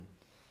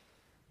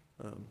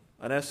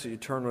I'd ask that you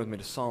turn with me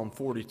to Psalm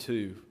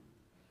 42.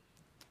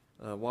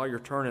 While you're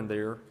turning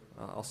there,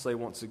 I'll say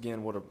once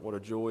again what a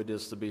joy it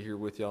is to be here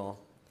with y'all.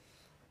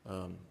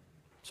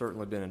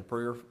 Certainly been in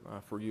prayer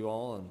for you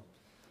all,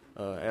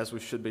 and as we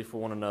should be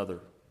for one another.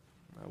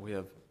 We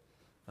have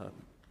a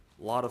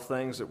lot of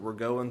things that we're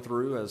going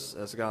through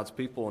as God's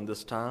people in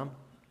this time.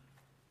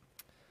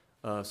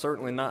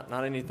 Certainly not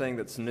anything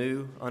that's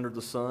new under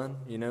the sun.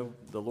 You know,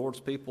 the Lord's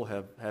people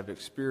have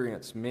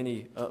experienced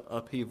many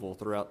upheaval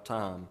throughout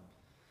time.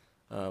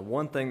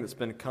 One thing that's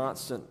been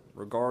constant,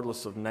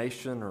 regardless of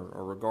nation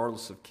or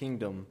regardless of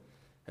kingdom,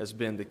 has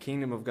been the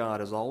kingdom of God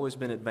has always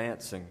been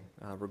advancing,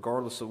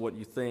 regardless of what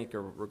you think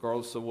or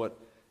regardless of what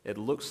it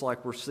looks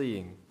like we're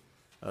seeing.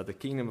 The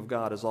kingdom of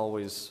God is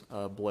always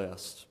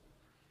blessed.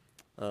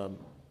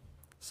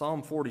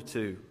 Psalm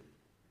 42.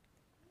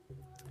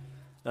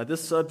 Now,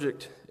 this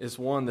subject is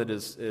one that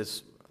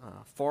is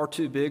far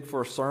too big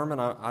for a sermon.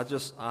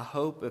 I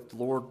hope if the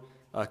Lord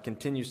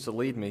continues to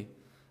lead me,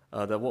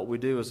 that what we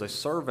do is a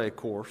survey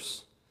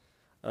course.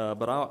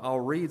 But I'll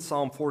read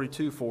Psalm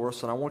 42 for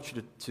us, and I want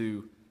you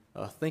to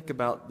think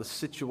about the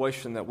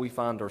situation that we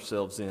find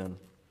ourselves in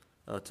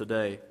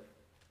today.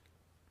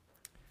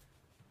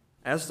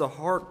 As the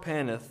hart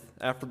panteth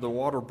after the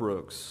water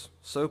brooks,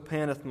 so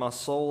panteth my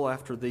soul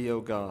after thee, O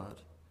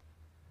God.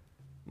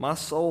 My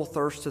soul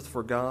thirsteth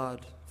for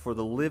God, for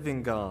the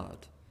living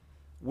God.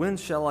 When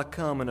shall I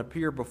come and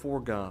appear before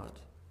God?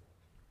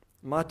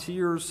 My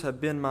tears have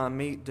been my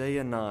meat day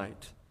and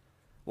night,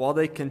 while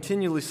they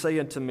continually say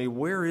unto me,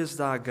 Where is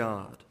thy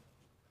God?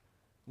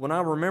 When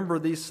I remember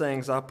these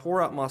things, I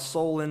pour out my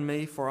soul in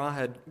me, for I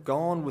had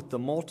gone with the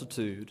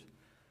multitude.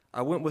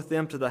 I went with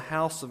them to the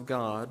house of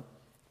God,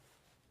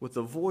 with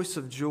a voice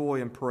of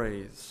joy and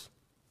praise,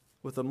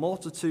 with a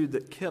multitude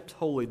that kept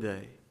holy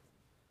day.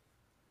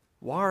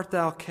 Why art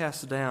thou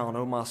cast down,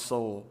 O my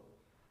soul?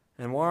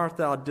 And why art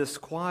thou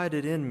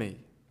disquieted in me?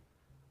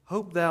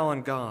 Hope thou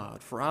in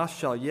God, for I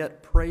shall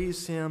yet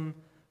praise him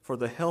for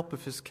the help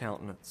of his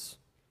countenance.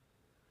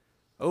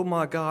 O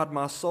my God,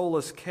 my soul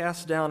is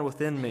cast down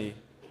within me.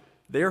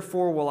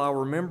 Therefore will I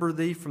remember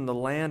thee from the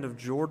land of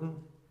Jordan,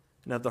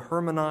 and of the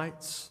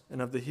Hermonites,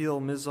 and of the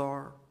hill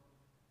Mizar.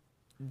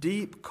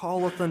 Deep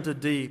calleth unto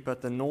deep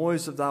at the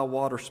noise of thy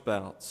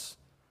waterspouts.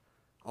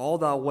 All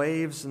thy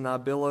waves and thy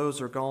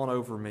billows are gone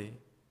over me.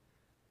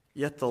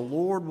 Yet the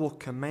Lord will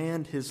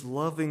command his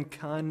loving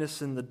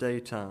kindness in the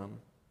daytime,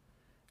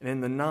 and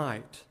in the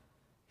night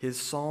his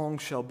song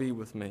shall be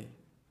with me,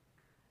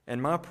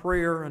 and my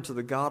prayer unto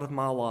the God of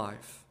my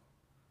life.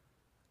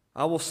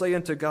 I will say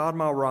unto God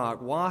my rock,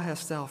 Why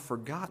hast thou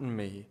forgotten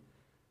me?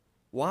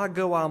 Why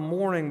go I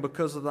mourning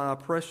because of the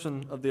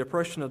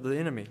oppression of the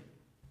enemy?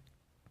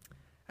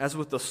 As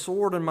with the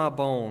sword in my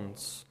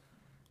bones,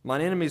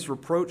 mine enemies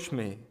reproach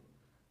me,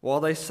 while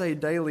they say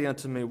daily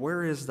unto me,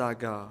 Where is thy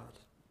God?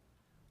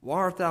 Why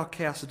art thou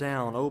cast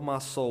down, O my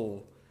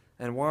soul,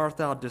 and why art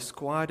thou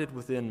disquieted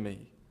within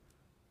me?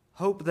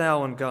 Hope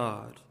thou in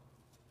God,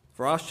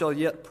 for I shall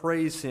yet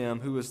praise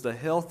him who is the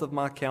health of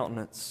my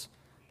countenance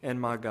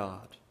and my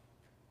God.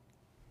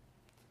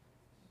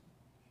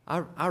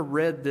 I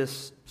read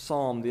this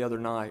psalm the other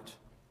night.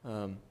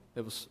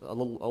 It was a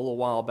little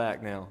while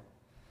back now.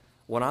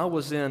 When I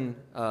was in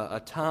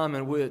a time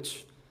in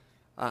which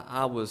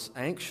I was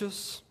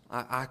anxious,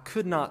 I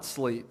could not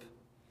sleep.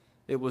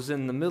 It was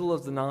in the middle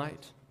of the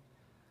night,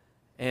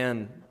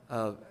 and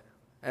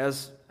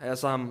as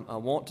I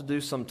want to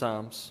do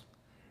sometimes,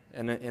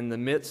 and in the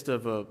midst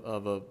of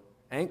a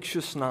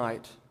anxious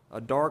night, a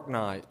dark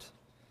night,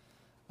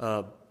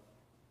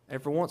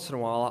 every once in a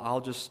while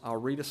I'll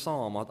read a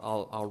psalm.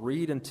 I'll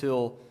read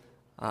until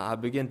I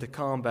begin to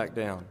calm back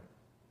down.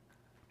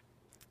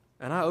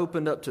 And I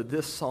opened up to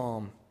this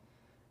psalm,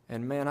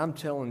 and man, I'm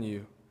telling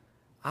you,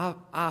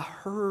 I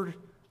heard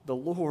the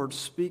Lord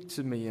speak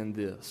to me in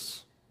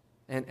this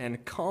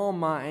and calm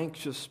my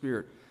anxious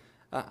spirit.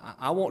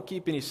 I won't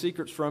keep any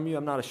secrets from you.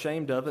 I'm not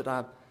ashamed of it.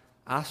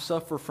 I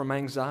suffer from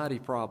anxiety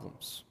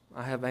problems.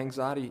 I have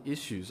anxiety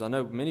issues. I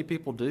know many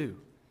people do.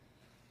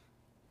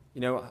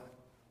 You know,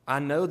 I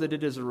know that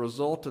it is a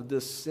result of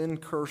this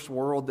sin-cursed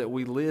world that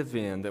we live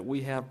in, that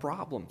we have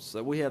problems,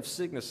 that we have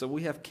sickness, that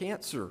we have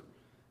cancer,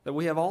 that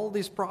we have all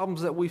these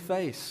problems that we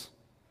face.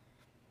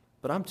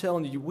 But I'm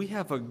telling you, we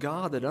have a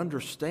God that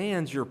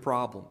understands your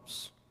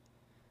problems.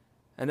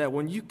 And that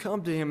when you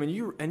come to him and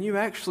you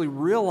actually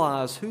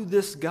realize who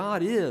this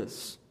God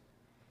is,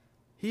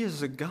 he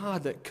is a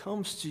God that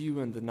comes to you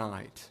in the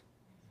night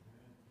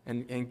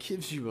and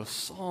gives you a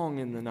song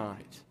in the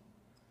night.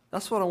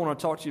 That's what I want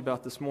to talk to you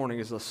about this morning,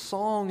 is a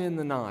song in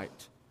the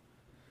night.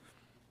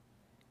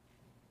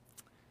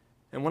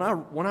 And when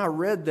I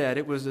read that,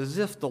 it was as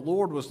if the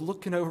Lord was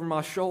looking over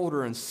my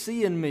shoulder and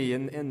seeing me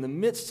in the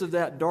midst of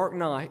that dark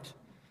night.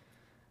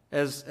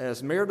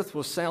 As Meredith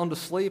was sound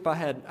asleep, I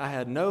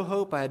had no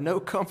hope, I had no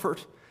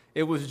comfort.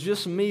 It was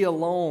just me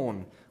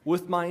alone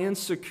with my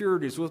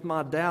insecurities, with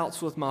my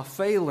doubts, with my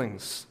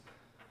failings.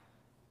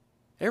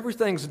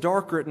 Everything's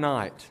darker at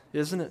night,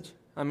 isn't it?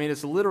 I mean,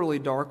 it's literally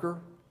darker.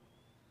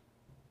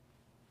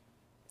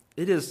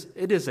 It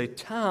is a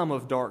time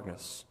of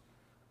darkness.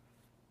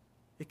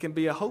 It can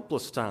be a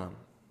hopeless time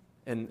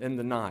in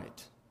the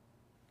night.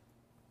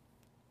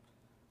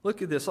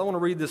 Look at this. I want to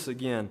read this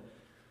again.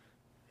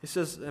 He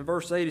says in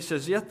verse 8, he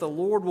says, "Yet the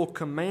Lord will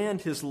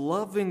command his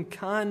loving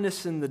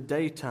kindness in the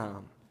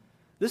daytime."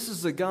 This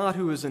is the God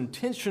who is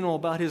intentional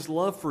about his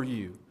love for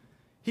you.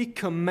 He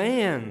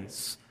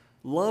commands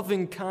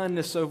loving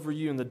kindness over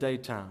you in the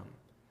daytime.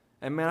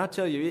 And man, I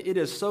tell you, it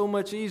is so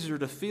much easier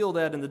to feel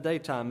that in the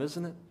daytime,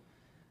 isn't it?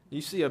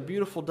 You see a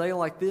beautiful day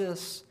like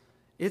this,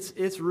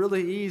 it's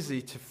really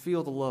easy to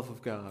feel the love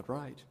of God,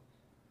 right?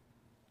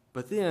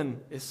 But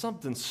then it's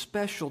something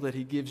special that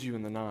he gives you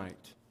in the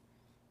night,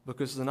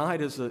 because the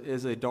night is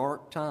a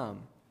dark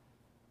time.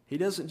 He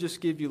doesn't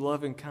just give you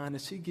loving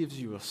kindness, he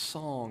gives you a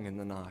song in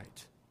the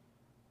night.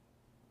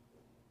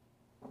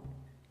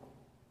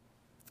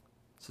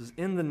 It says,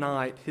 "In the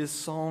night his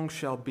song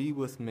shall be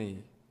with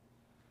me."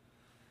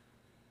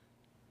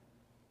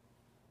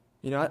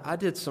 You know, I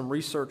did some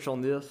research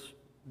on this.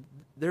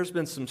 There's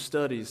been some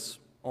studies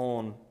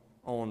on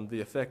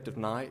the effect of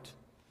night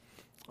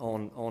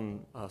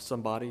on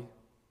somebody.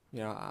 You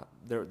know,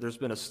 there's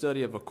been a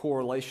study of a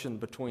correlation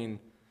between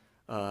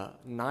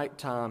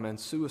nighttime and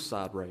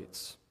suicide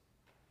rates.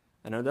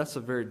 I know that's a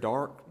very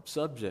dark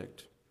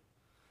subject,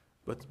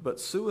 but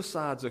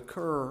suicides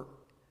occur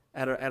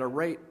at a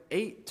rate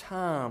 8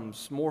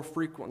 times more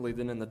frequently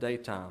than in the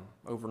daytime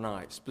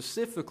overnight,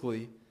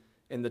 specifically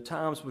in the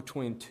times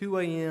between 2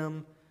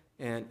 a.m.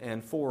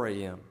 and 4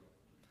 a.m.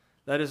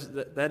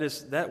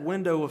 That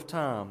window of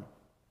time,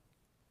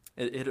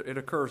 it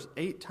occurs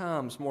 8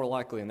 times more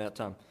likely in that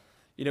time.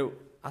 You know,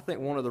 I think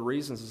one of the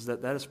reasons is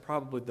that is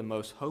probably the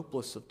most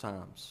hopeless of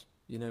times.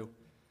 You know,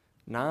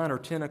 9 or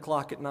 10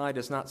 o'clock at night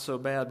is not so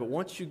bad, but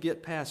once you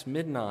get past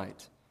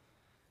midnight,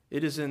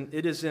 it is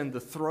in the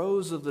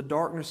throes of the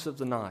darkness of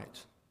the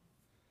night.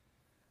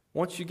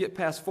 Once you get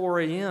past 4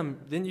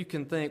 a.m., then you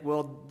can think,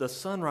 well, the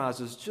sunrise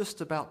is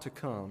just about to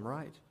come,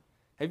 right?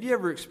 Have you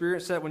ever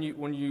experienced that when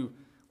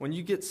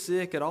you get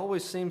sick? It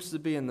always seems to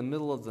be in the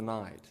middle of the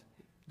night.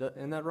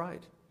 Isn't that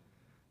right?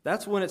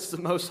 That's when it's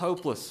the most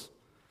hopeless.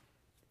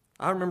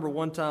 I remember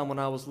one time when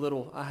I was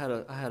little, I had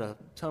a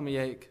tummy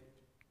ache,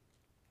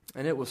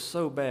 and it was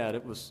so bad.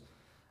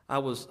 I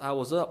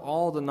was up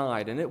all the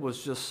night, and it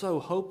was just so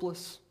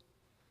hopeless.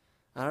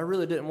 And I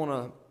really didn't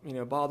want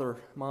to, bother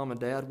Mom and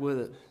Dad with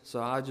it. So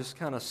I just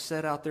kind of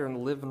sat out there in the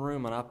living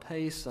room, and I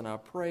paced and I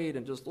prayed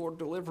and just, Lord,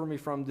 deliver me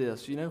from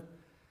this,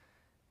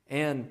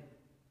 And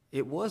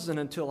it wasn't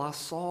until I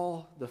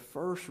saw the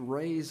first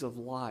rays of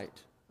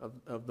light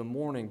of the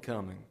morning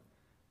coming,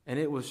 and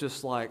it was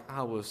just like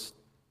I was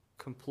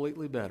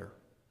completely better.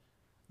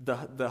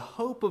 The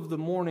hope of the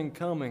morning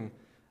coming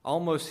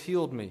almost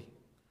healed me.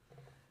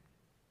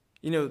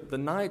 The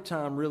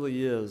nighttime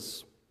really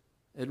is.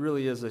 It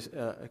really is.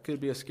 It could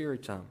be a scary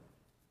time.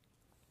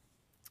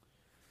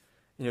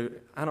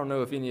 I don't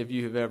know if any of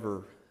you have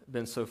ever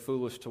been so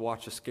foolish to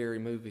watch a scary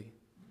movie.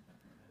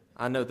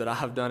 I know that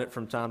I've done it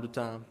from time to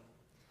time.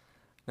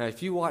 Now,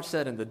 if you watch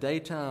that in the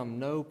daytime,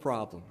 no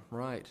problem,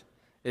 right?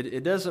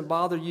 It doesn't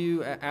bother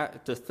you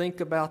to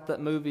think about that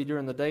movie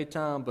during the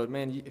daytime, but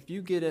man, if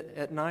you get it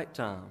at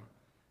nighttime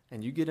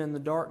and you get in the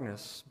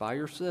darkness by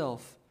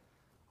yourself,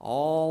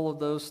 all of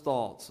those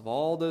thoughts of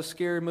all those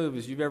scary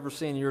movies you've ever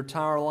seen in your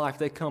entire life,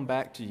 they come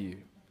back to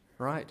you,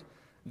 right?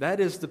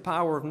 That is the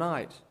power of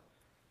night.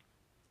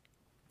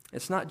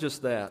 It's not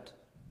just that.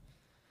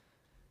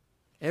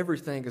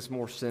 Everything is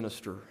more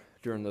sinister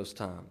during those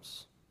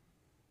times.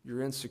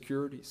 Your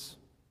insecurities,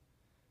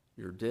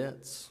 your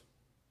debts,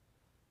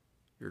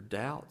 your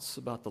doubts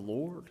about the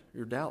Lord,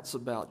 your doubts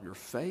about your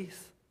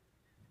faith.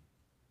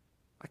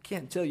 I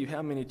can't tell you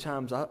how many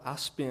times I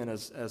spent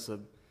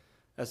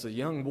as a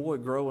young boy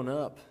growing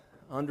up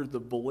under the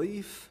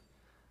belief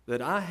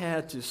that I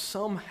had to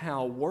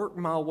somehow work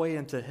my way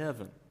into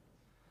heaven,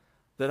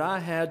 that I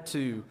had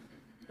to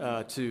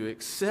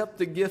accept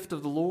the gift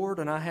of the Lord,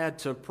 and I had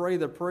to pray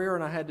the prayer,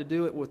 and I had to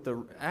do it with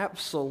the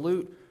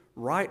absolute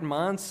right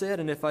mindset,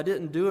 and if I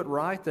didn't do it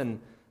right,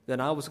 then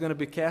I was going to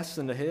be cast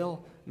into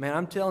hell. Man,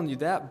 I'm telling you,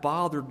 that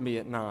bothered me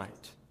at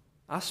night.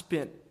 I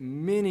spent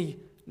many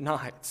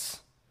nights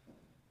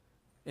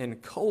in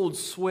cold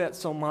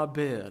sweats on my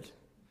bed,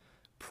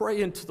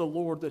 praying to the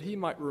Lord that He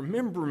might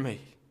remember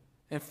me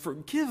and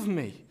forgive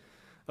me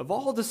of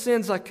all the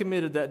sins I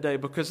committed that day,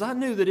 because I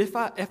knew that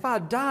if I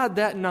died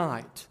that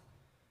night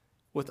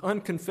with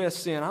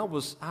unconfessed sin, I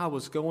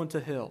was going to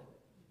hell.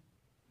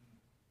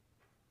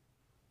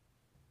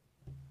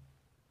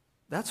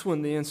 That's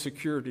when the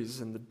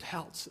insecurities and the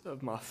doubts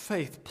of my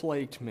faith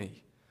plagued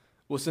me,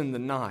 was in the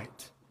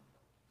night.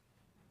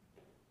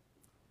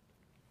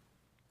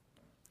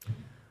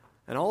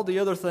 And all the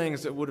other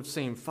things that would have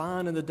seemed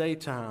fine in the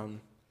daytime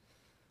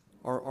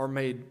are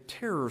made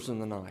terrors in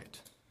the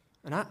night.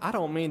 And I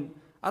don't mean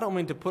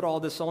to put all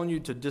this on you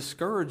to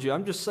discourage you.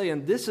 I'm just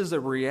saying this is a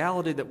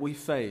reality that we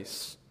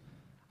face.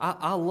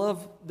 I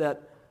love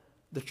that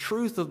the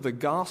truth of the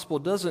gospel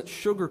doesn't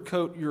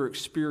sugarcoat your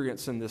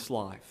experience in this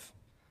life.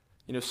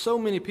 So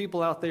many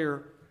people out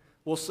there,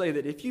 will say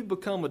that if you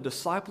become a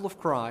disciple of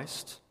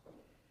Christ,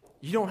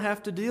 you don't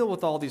have to deal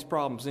with all these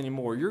problems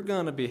anymore. You're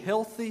going to be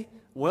healthy,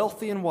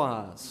 wealthy, and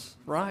wise,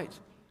 right?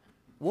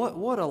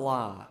 What a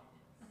lie.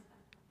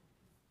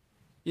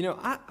 You know,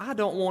 I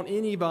don't want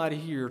anybody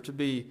here to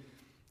be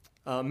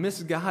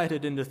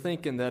misguided into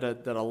thinking that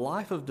a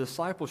life of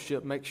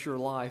discipleship makes your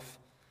life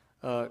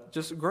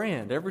just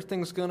grand.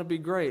 Everything's going to be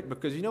great,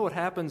 because you know what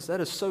happens?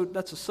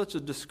 That's such a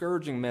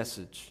discouraging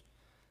message.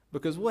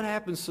 Because what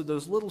happens to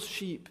those little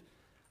sheep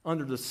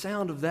under the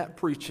sound of that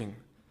preaching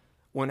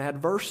when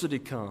adversity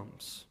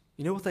comes?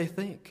 You know what they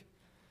think?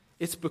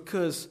 It's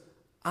because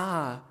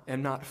I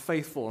am not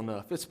faithful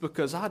enough. It's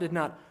because I did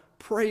not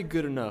pray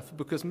good enough,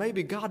 because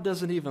maybe God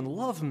doesn't even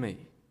love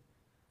me.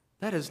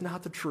 That is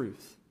not the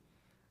truth.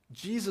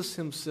 Jesus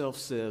himself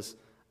says,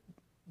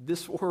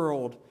 this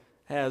world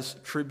has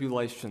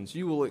tribulations.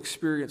 You will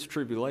experience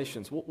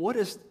tribulations. What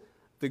is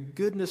the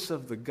goodness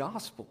of the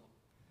gospel?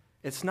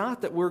 It's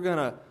not that we're going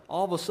to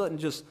all of a sudden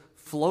just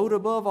float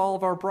above all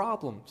of our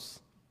problems.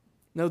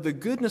 No, the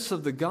goodness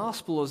of the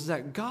gospel is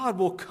that God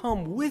will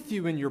come with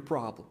you in your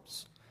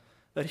problems,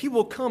 that he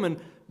will come and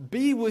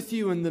be with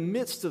you in the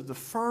midst of the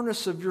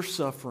furnace of your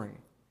suffering.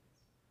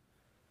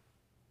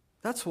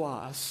 That's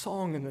why a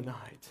song in the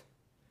night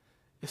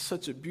is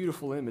such a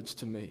beautiful image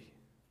to me.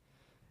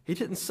 He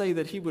didn't say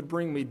that he would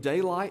bring me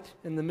daylight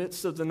in the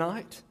midst of the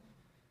night.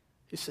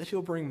 He said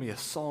he'll bring me a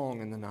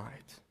song in the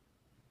night.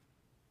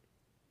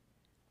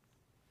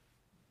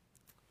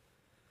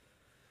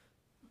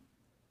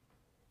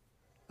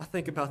 I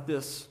think about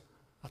this.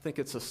 I think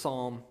it's a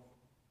psalm.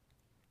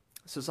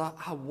 It says,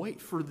 I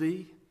wait for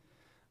thee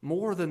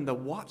more than the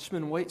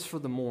watchman waits for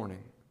the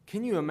morning.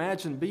 Can you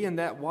imagine being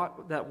that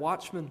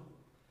watchman?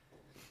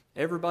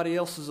 Everybody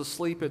else is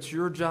asleep. It's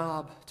your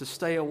job to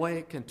stay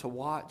awake and to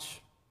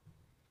watch.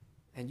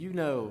 And you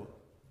know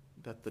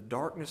that the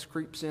darkness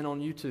creeps in on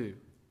you too.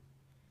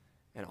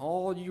 And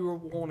all you are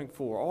wanting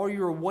for, all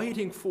you are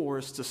waiting for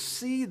is to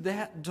see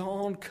that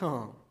dawn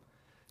come,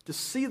 to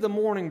see the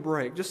morning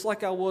break, just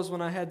like I was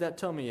when I had that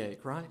tummy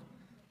ache, right?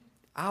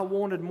 I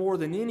wanted more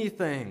than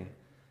anything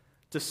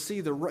to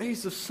see the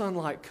rays of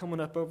sunlight coming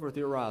up over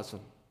the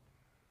horizon.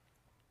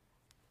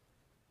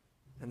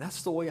 And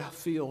that's the way I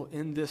feel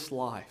in this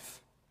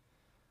life.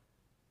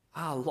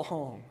 I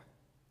long,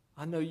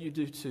 I know you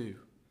do too,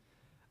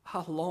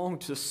 I long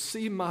to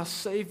see my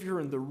Savior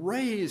and the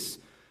rays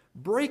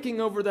breaking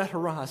over that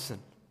horizon,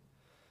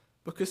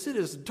 because it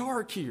is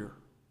dark here.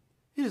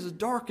 It is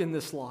dark in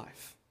this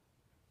life.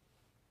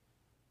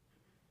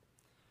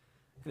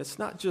 And it's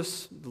not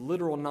just the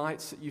literal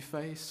nights that you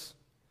face,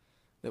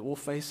 that we'll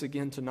face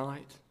again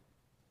tonight.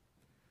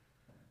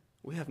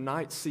 We have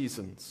night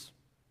seasons.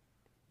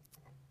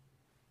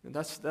 And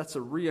that's a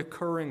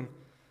reoccurring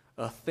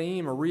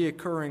theme, a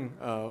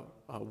reoccurring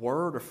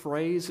word, a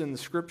phrase in the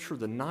Scripture,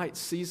 the night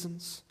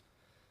seasons.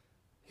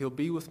 He'll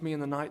be with me in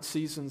the night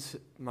seasons.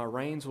 My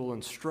reins will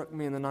instruct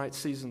me in the night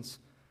seasons.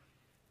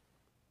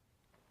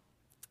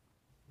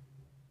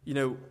 You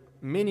know,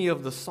 many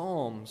of the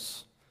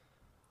Psalms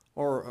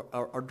are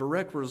a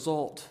direct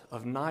result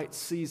of night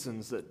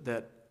seasons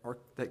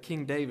that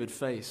King David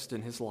faced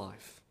in his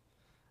life.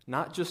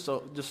 Not just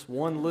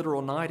one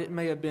literal night. It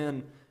may have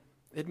been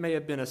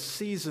a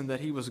season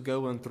that he was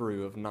going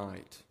through of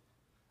night.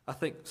 I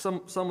think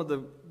some of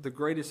the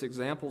greatest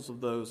examples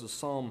of those is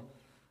Psalm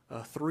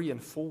 3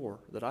 and 4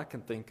 that I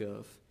can think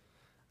of.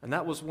 And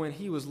that was when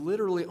he was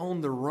literally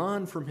on the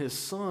run from his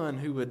son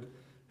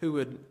who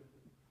had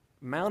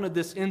mounted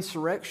this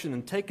insurrection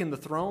and taken the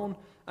throne.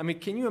 I mean,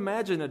 can you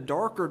imagine a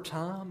darker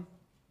time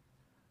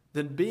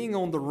than being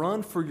on the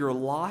run for your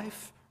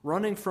life,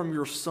 running from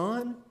your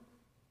son?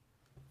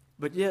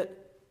 But yet,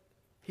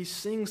 he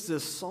sings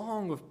this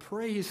song of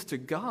praise to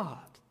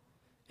God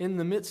in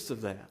the midst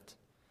of that.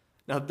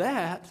 Now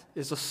that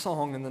is a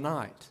song in the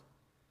night.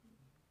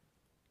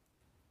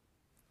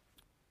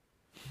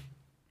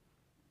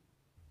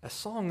 A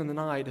song in the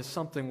night is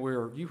something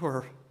where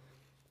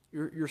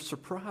you're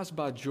surprised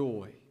by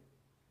joy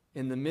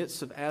in the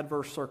midst of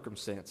adverse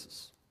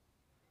circumstances.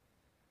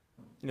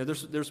 You know,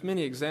 there's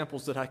many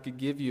examples that I could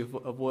give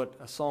you of what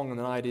a song in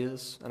the night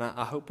is, and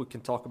I hope we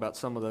can talk about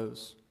some of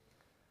those.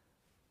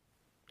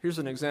 Here's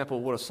an example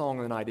of what a song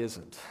in the night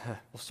isn't.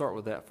 We'll start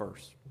with that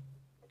first.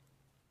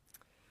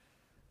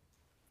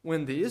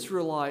 When the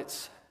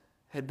Israelites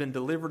had been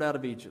delivered out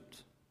of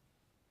Egypt,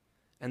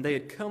 and they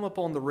had come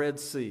upon the Red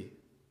Sea,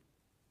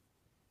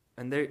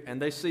 and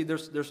they see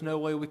there's no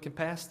way we can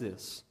pass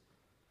this.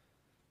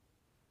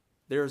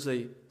 There's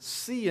a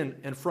sea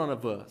in front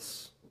of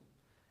us,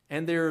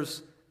 and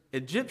there's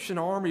Egyptian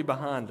army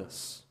behind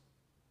us.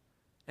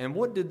 And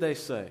what did they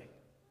say?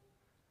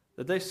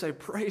 Did they say,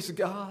 "Praise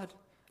God"?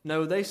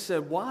 No, they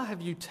said, "Why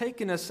have you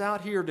taken us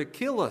out here to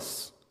kill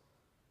us?"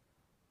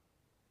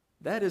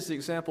 That is the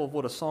example of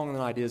what a song in the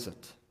night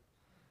isn't.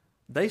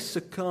 They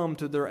succumb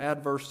to their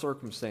adverse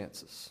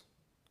circumstances.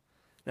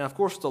 Now, of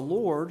course, the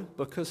Lord,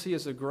 because He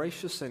is a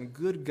gracious and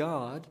good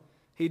God,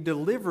 He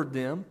delivered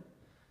them.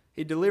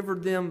 He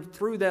delivered them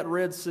through that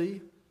Red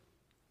Sea.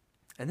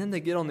 And then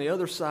they get on the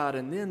other side,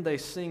 and then they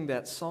sing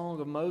that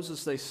song of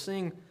Moses. They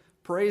sing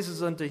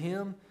praises unto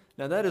him.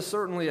 Now, that is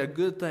certainly a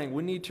good thing.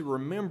 We need to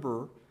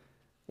remember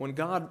when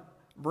God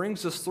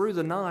brings us through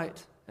the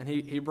night and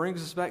he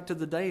brings us back to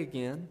the day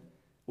again,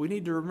 we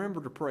need to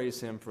remember to praise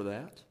him for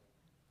that.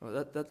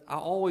 I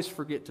always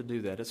forget to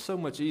do that. It's so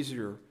much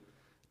easier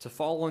to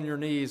fall on your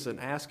knees and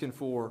asking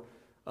for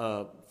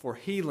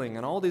healing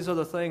and all these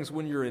other things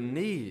when you're in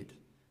need.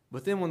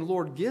 But then when the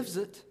Lord gives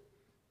it,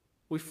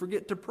 we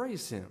forget to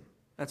praise him.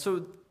 And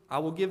so I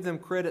will give them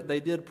credit. They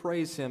did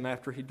praise him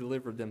after he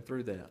delivered them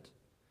through that.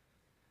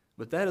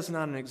 But that is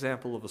not an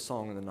example of a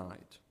song in the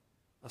night.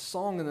 A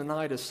song in the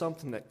night is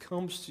something that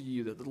comes to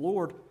you, that the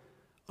Lord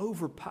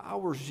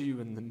overpowers you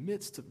in the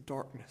midst of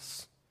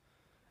darkness.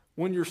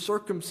 When your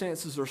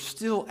circumstances are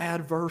still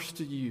adverse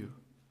to you,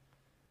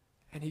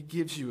 and he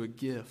gives you a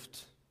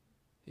gift.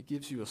 He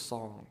gives you a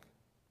song.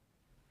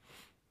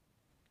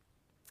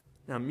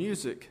 Now,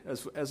 music,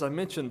 as I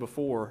mentioned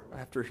before,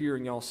 after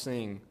hearing y'all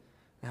sing,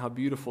 and how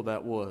beautiful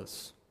that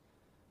was,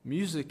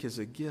 music is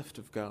a gift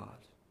of God.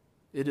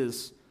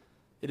 It's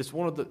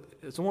one of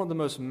the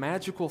most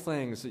magical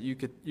things that you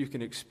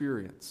can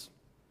experience.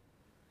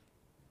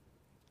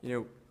 You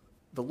know,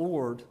 the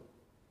Lord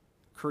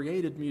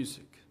created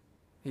music.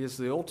 He is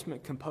the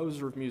ultimate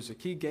composer of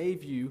music. He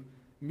gave you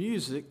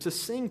music to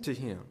sing to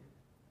him.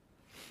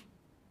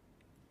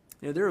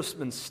 You know, there have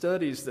been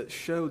studies that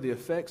show the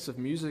effects of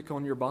music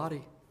on your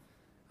body.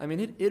 I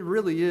mean, it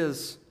really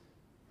is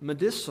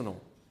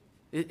medicinal.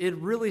 It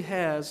really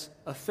has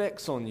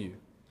effects on you.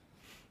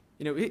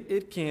 You know,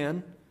 it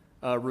can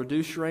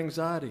reduce your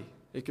anxiety.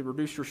 It can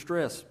reduce your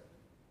stress.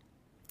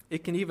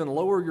 It can even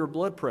lower your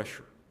blood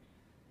pressure.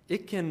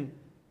 It can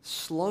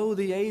slow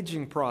the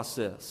aging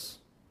process.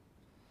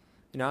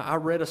 You know, I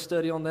read a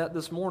study on that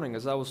this morning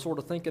as I was sort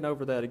of thinking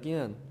over that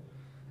again.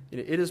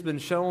 It has been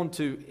shown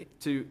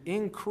to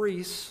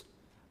increase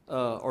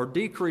or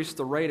decrease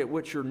the rate at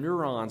which your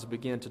neurons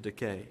begin to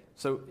decay.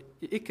 So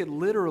it could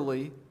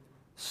literally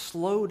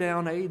slow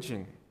down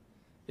aging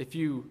if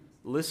you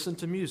listen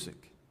to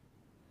music.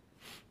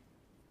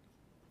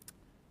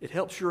 It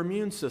helps your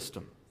immune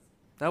system.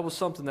 That was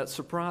something that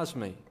surprised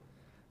me.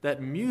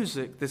 That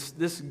music,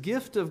 this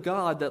gift of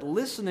God, that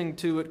listening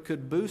to it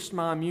could boost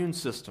my immune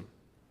system.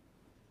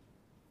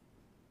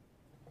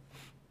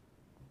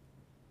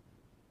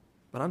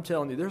 But I'm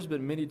telling you, there's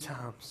been many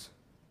times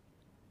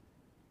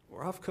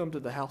where I've come to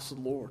the house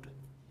of the Lord.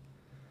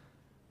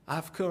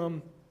 I've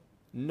come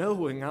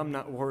knowing I'm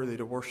not worthy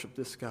to worship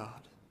this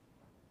God.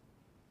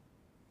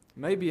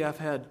 Maybe I've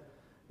had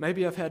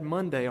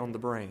Monday on the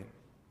brain.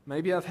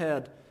 Maybe I've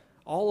had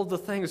all of the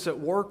things at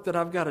work that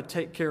I've got to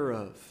take care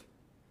of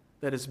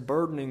that is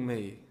burdening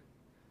me.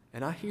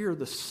 And I hear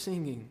the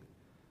singing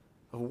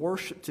of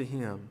worship to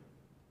him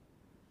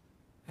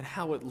and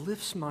how it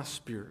lifts my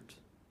spirit,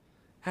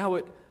 how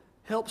it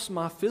helps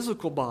my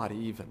physical body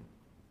even.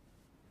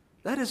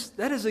 That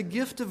is a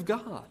gift of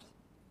God.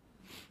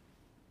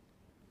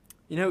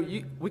 You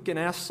know, we can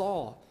ask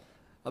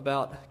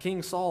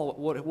King Saul,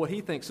 what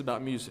he thinks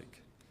about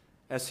music.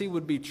 As he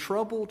would be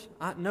troubled,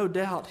 no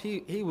doubt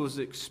he was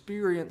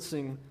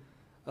experiencing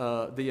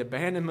the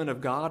abandonment of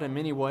God in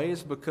many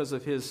ways because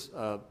of his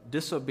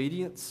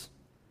disobedience.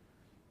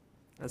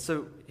 And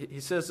so he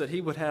says that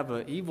he would have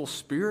an evil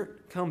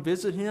spirit come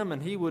visit him,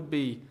 and he would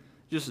be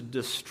just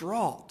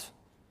distraught.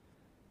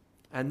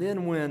 And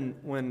then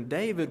when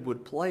David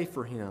would play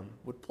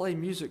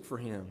music for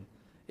him,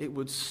 it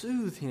would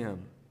soothe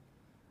him.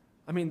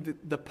 I mean,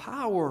 the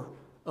power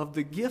of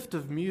the gift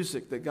of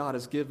music that God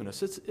has given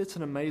us, it's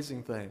an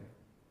amazing thing.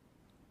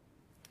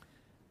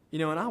 You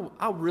know, and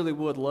I really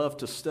would love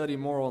to study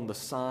more on the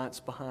science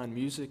behind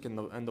music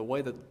and the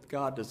way that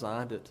God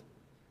designed it.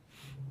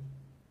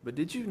 But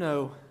did you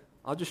know,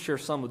 I'll just share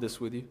some of this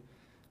with you.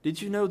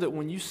 Did you know that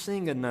when you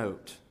sing a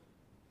note,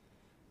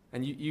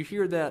 and you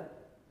hear that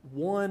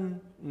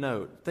one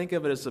note, think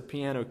of it as a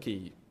piano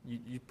key.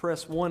 You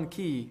press one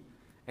key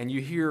and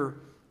you hear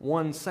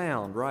one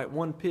sound, right?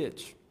 One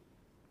pitch.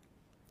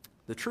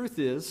 The truth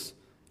is,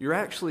 you're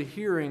actually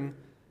hearing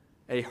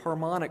a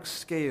harmonic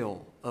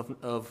scale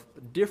of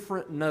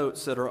different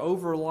notes that are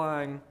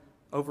overlaying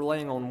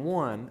on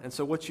one. And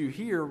so what you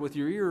hear with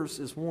your ears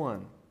is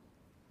one.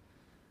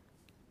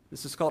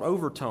 This is called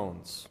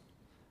overtones.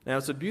 Now,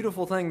 it's a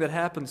beautiful thing that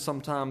happens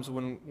sometimes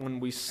when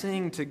we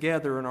sing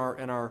together in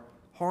our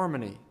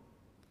harmony.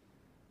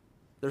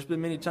 There's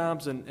been many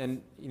times,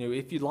 and you know,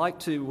 if you'd like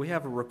to, we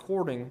have a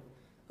recording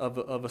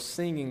of a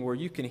singing where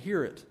you can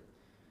hear it,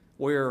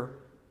 where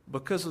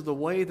because of the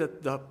way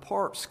that the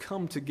parts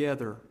come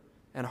together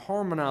and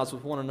harmonize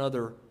with one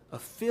another, a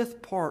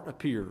fifth part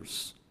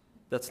appears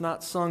that's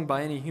not sung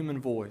by any human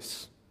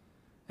voice,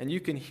 and you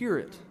can hear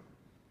it.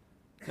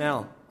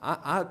 Now,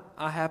 I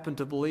happen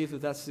to believe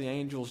that that's the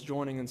angels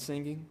joining and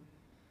singing,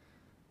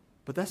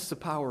 but that's the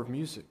power of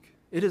music.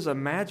 It is a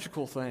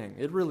magical thing.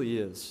 It really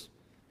is.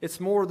 It's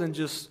more than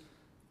just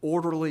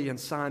orderly and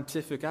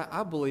scientific.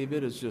 I believe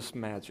it is just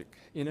magic,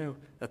 you know,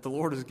 that the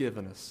Lord has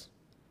given us.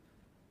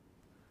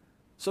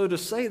 So to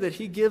say that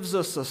he gives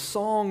us a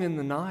song in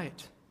the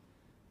night,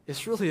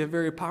 it's really a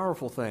very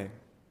powerful thing.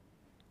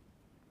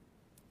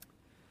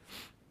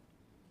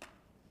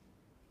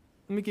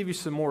 Let me give you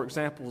some more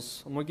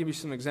examples. I'm going to give you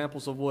some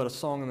examples of what a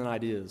song in the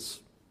night is.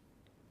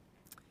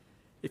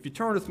 If you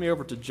turn with me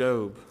over to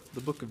Job, the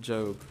book of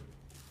Job.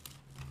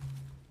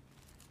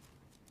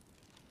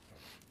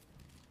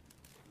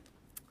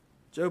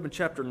 Job in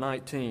chapter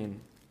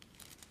 19.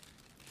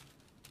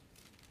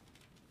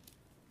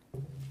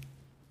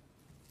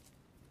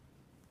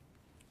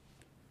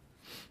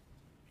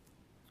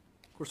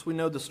 Of course, we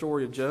know the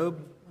story of Job,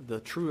 the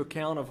true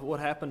account of what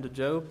happened to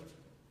Job,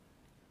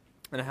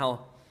 and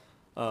how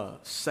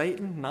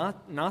Satan,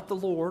 not the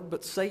Lord,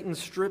 but Satan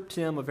stripped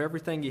him of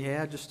everything he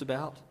had, just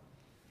about,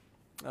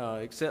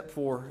 except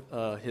for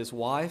his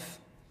wife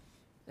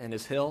and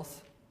his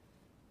health.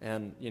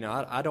 And,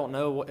 I don't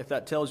know if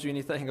that tells you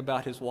anything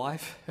about his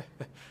wife,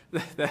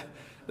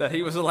 that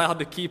he was allowed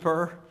to keep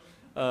her.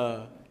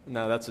 No,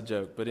 that's a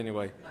joke, but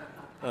anyway.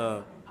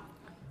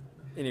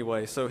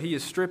 So he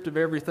is stripped of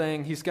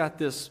everything. He's got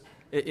this,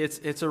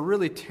 it's a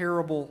really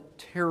terrible,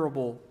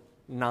 terrible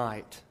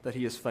night that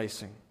he is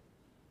facing.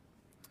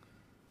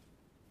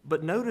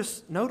 But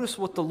notice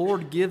what the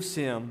Lord gives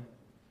him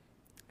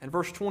in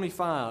verse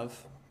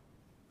 25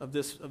 of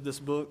this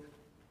book,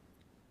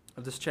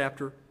 of this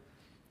chapter.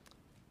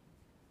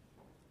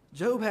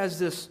 Job has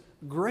this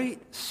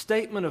great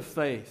statement of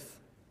faith.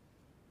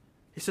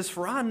 He says,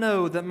 "For I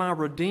know that my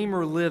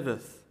Redeemer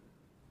liveth,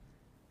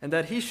 and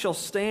that he shall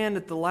stand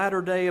at the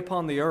latter day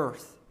upon the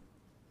earth.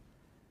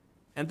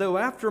 And though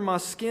after my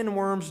skin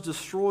worms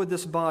destroy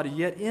this body,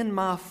 yet in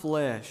my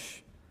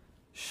flesh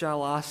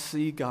shall I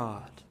see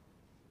God,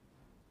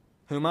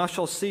 whom I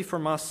shall see for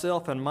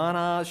myself, and mine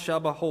eyes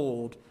shall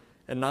behold,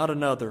 and not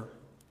another,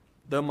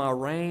 though my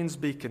reins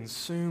be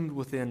consumed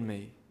within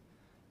me."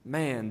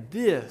 Man,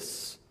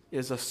 this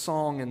is a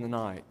song in the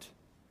night.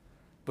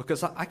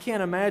 Because I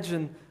can't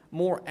imagine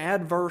more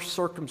adverse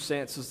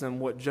circumstances than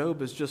what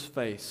Job has just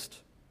faced.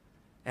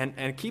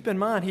 And keep in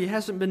mind, he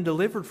hasn't been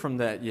delivered from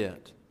that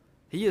yet.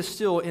 He is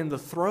still in the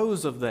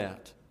throes of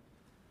that.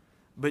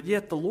 But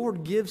yet the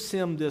Lord gives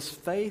him this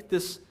faith,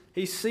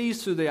 he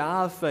sees through the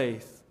eye of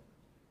faith.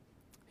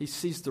 He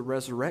sees the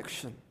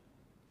resurrection.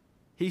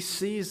 He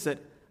sees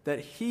that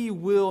he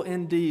will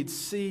indeed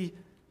see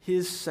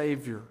his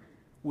Savior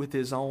with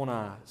his own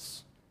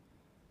eyes.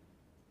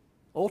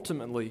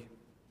 Ultimately,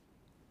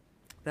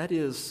 that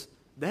is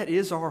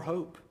our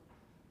hope.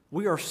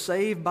 We are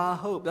saved by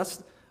hope.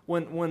 That's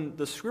when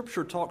the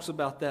Scripture talks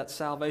about that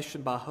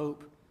salvation by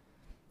hope,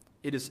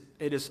 it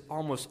is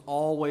almost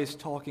always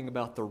talking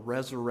about the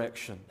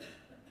resurrection.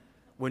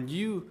 When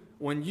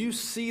you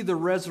see the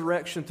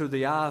resurrection through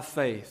the eye of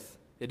faith,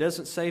 it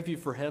doesn't save you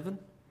for heaven.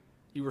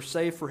 You were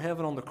saved for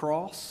heaven on the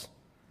cross.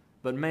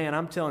 But man,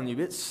 I'm telling you,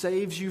 it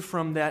saves you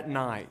from that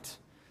night.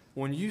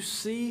 When you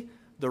see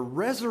the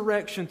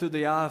resurrection through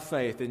the eye of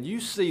faith, and you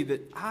see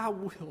that I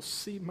will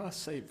see my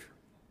Savior,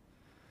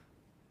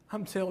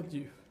 I'm telling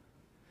you,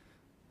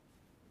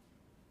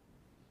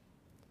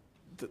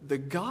 the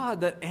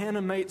God that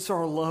animates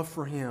our love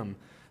for Him,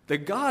 the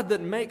God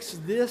that makes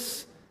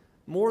this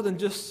more than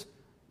just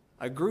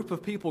a group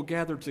of people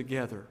gathered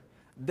together,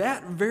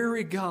 that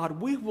very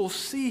God, we will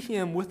see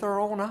Him with our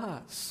own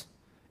eyes.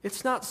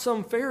 It's not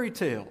some fairy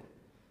tale.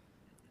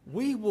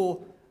 We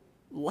will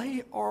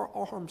lay our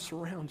arms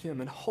around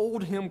Him and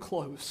hold Him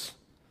close.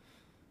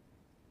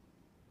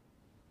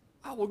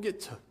 I will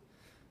get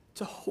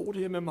to hold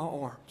Him in my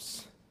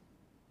arms.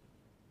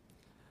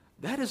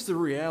 That is the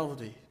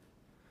reality.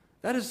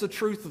 That is the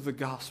truth of the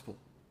gospel.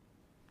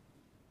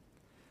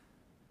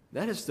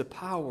 That is the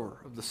power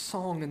of the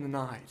song in the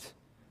night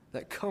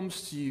that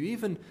comes to you.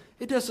 Even,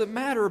 it doesn't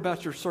matter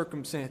about your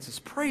circumstances.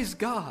 Praise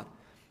God.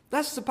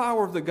 That's the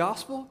power of the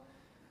gospel.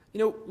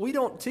 We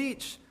don't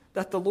teach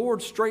that the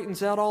Lord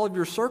straightens out all of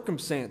your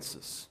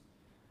circumstances.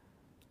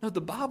 No,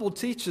 the Bible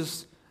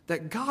teaches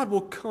that God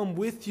will come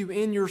with you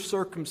in your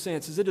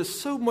circumstances. It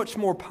is so much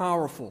more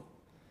powerful.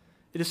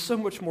 It is so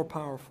much more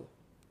powerful.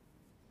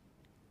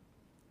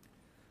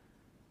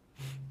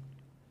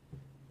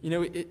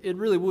 It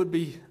really would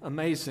be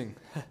amazing.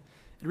 It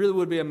really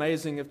would be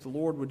amazing if the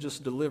Lord would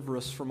just deliver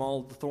us from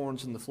all the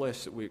thorns in the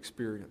flesh that we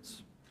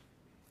experience.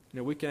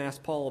 We can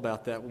ask Paul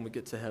about that when we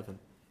get to heaven.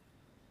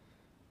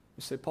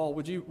 You say, Paul,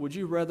 would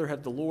you rather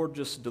have the Lord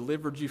just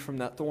delivered you from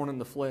that thorn in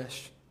the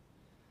flesh?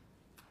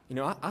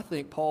 I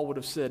think Paul would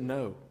have said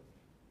no.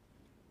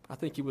 I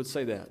think he would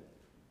say that.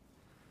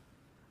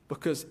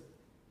 Because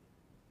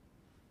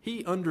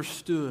he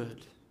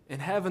understood,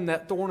 and having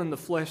that thorn in the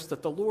flesh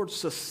that the Lord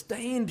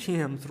sustained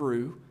him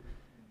through,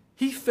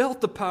 he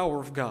felt the power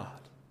of God.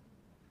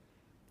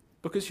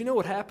 Because you know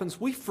what happens?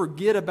 We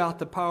forget about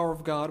the power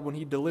of God when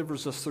He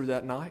delivers us through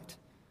that night.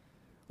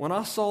 When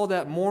I saw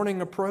that morning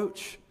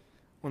approach,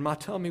 when my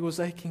tummy was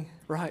aching,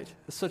 right?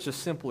 It's such a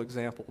simple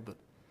example, but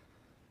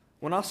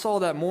when I saw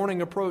that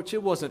morning approach,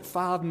 it wasn't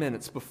 5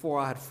 minutes before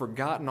I had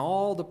forgotten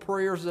all the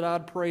prayers that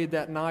I'd prayed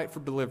that night for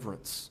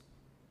deliverance.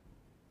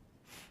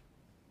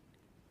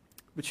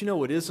 But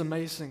what is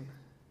amazing?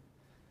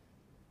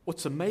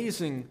 what's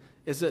amazing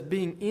is that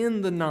being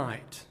in the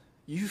night,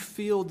 you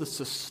feel the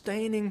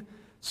sustaining,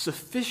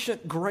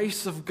 sufficient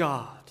grace of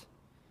God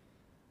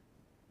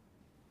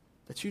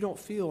that you don't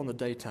feel in the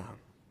daytime,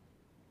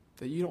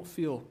 that you don't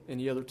feel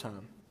any other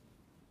time.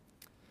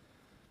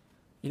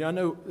 You know, I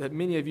know that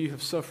many of you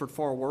have suffered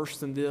far worse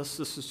than this.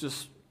 This is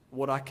just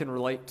what I can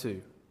relate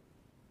to.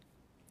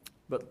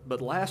 But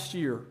last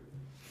year,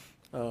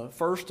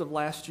 first of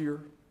last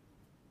year,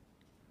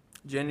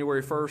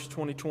 January 1st,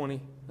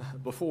 2020,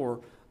 before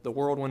the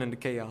world went into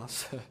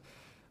chaos,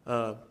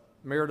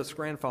 Meredith's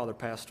grandfather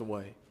passed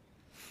away.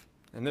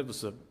 And it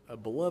was a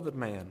beloved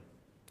man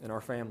in our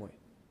family.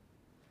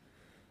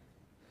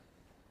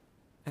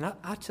 And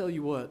I tell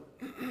you what,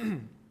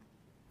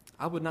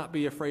 I would not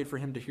be afraid for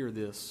him to hear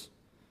this.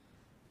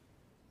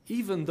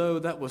 Even though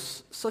that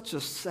was such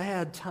a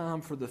sad time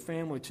for the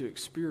family to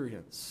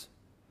experience,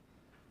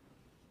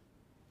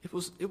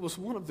 it was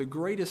one of the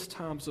greatest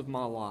times of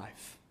my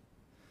life,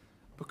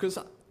 because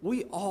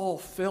we all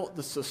felt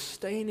the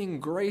sustaining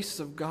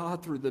grace of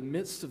God through the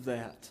midst of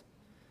that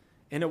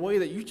in a way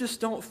that you just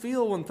don't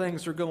feel when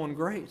things are going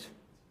great.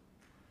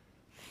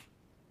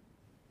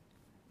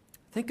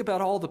 Think about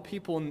all the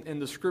people in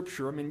the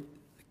Scripture. I mean,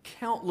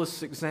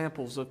 countless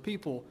examples of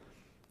people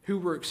who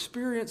were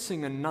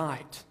experiencing a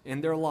night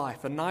in their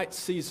life, a night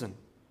season.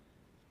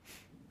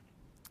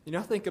 You know,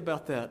 I think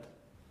about that.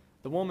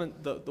 The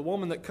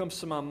woman that comes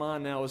to my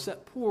mind now is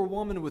that poor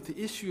woman with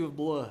the issue of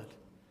blood.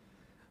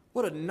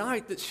 What a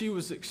night that she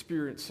was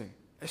experiencing.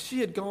 As she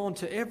had gone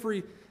to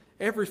every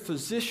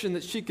physician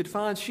that she could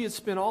find, she had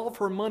spent all of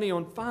her money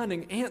on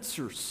finding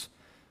answers.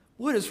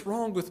 What is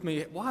wrong with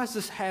me? Why is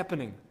this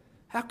happening?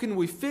 How can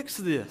we fix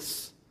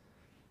this?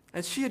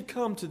 And she had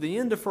come to the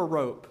end of her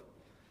rope,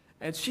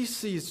 and she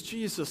sees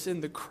Jesus in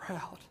the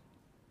crowd.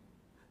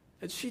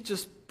 And she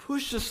just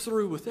pushes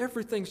through with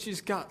everything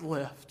she's got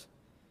left.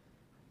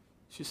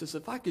 She says,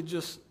 if I could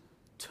just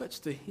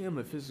touch the hem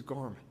of his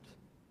garment,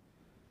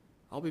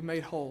 I'll be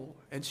made whole.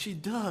 And she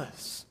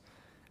does.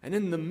 And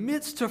in the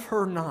midst of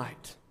her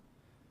night,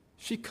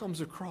 she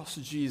comes across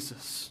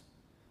Jesus.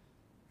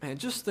 Man,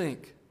 just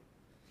think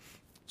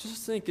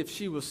if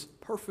she was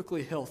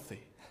perfectly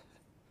healthy,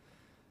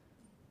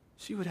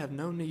 she would have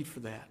no need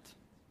for that.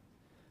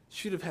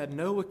 She'd have had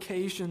no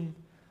occasion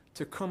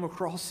to come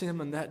across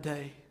him in that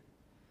day.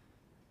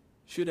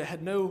 She'd have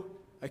had no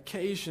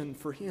occasion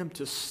for him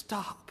to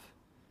stop,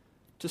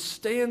 to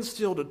stand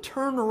still, to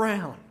turn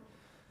around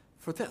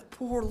for that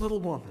poor little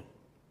woman.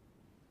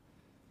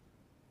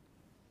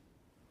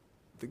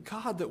 The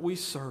God that we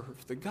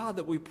serve, the God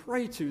that we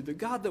pray to, the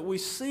God that we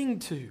sing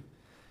to,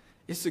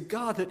 is the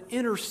God that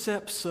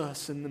intercepts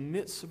us in the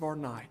midst of our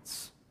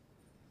nights.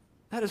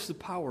 That is the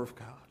power of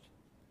God.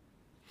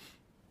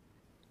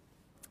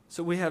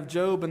 So we have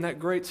Job and that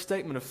great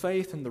statement of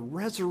faith and the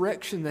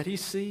resurrection that he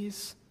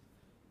sees.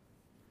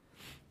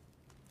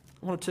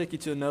 I want to take you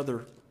to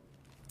another.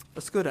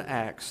 Let's go to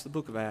Acts, the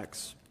book of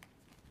Acts.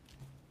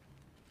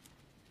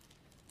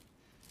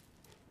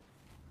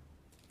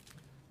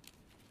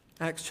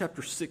 Acts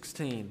chapter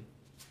 16.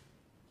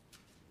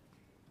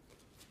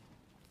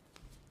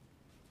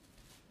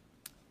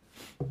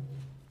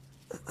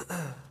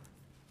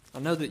 I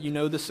know that you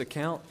know this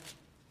account.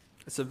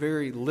 It's a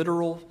very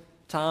literal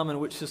time in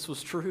which this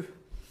was true.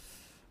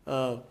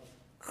 Paul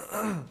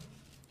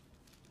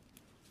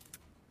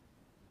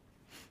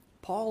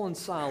and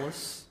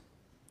Silas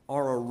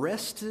are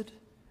arrested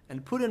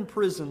and put in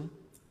prison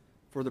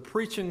for the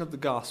preaching of the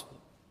gospel.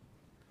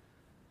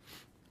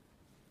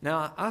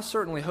 Now, I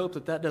certainly hope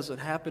that doesn't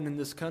happen in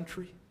this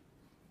country.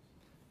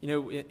 You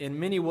know, in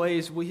many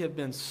ways, we have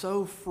been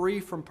so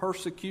free from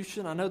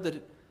persecution. I know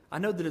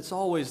that it's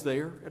always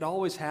there. It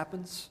always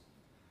happens.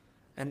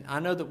 And I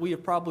know that we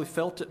have probably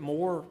felt it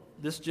more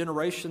this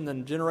generation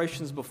than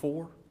generations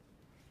before.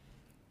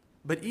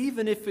 But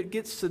even if it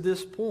gets to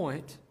this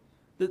point,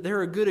 that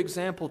they're a good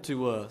example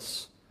to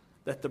us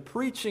that the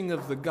preaching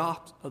of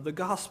the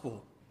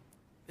gospel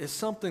is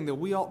something that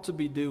we ought to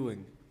be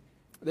doing.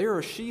 There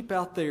are sheep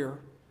out there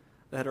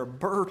that are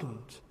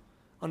burdened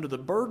under the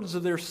burdens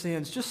of their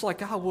sins, just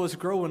like I was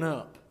growing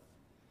up.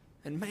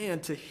 And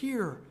man, to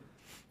hear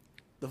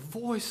the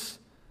voice,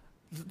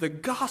 the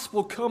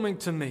gospel coming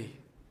to me,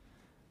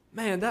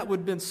 man, that would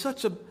have been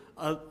such a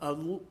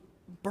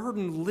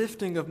burden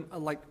lifting of,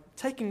 like,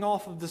 taking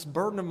off of this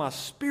burden of my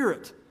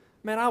spirit.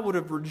 Man, I would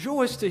have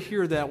rejoiced to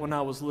hear that when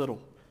I was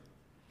little.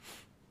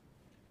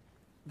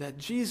 That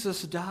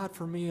Jesus died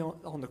for me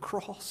on the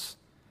cross,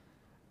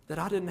 that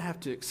I didn't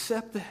have to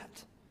accept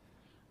that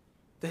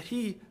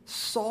he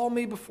saw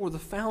me before the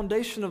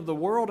foundation of the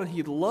world and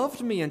he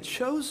loved me and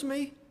chose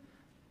me,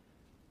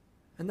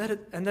 and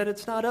that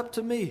it's not up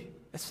to me.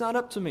 It's not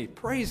up to me.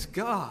 Praise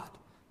God.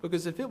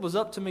 Because if it was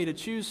up to me to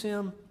choose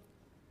him,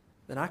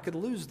 then I could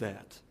lose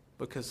that,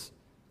 because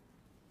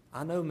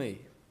I know me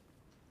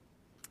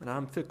and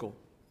I'm fickle.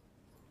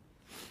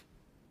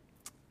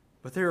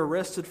 But they're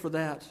arrested for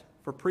that,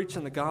 for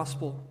preaching the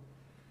gospel.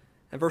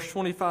 And verse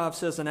 25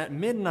 says, and at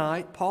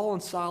midnight Paul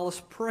and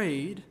Silas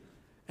prayed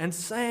and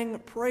sang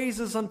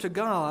praises unto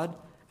God,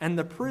 and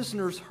the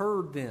prisoners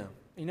heard them.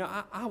 You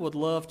know, I would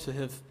love to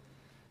have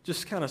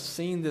just kind of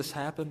seen this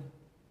happen.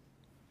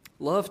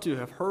 Love to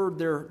have heard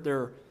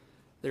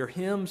their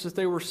hymns that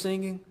they were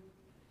singing.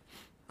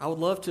 I would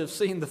love to have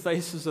seen the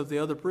faces of the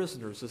other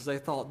prisoners as they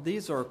thought,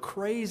 these are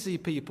crazy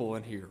people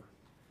in here.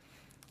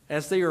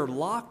 As they are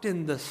locked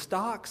in the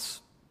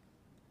stocks,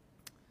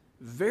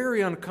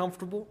 very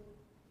uncomfortable.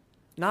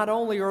 Not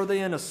only are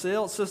they in a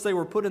cell, it says they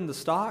were put in the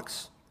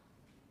stocks,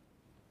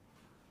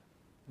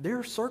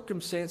 their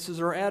circumstances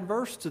are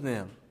adverse to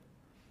them.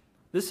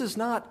 This is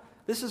not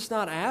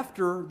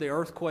after the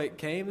earthquake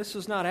came. This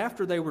is not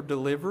after they were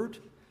delivered.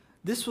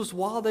 This was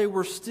while they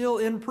were still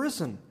in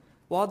prison,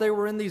 while they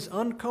were in these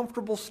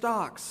uncomfortable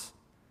stocks.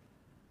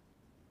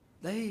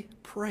 They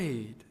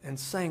prayed and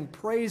sang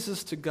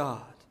praises to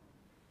God.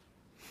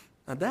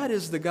 Now that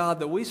is the God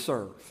that we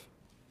serve.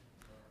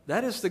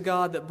 That is the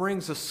God that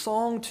brings a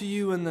song to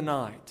you in the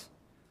night.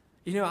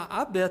 You know,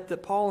 I bet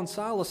that Paul and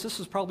Silas, this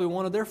is probably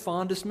one of their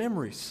fondest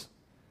memories.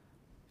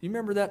 You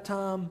remember that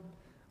time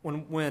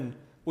when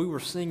we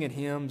were singing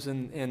hymns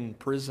in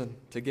prison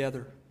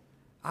together?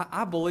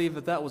 I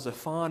believe that was a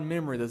fond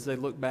memory as they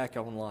look back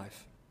on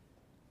life.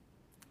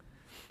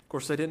 Of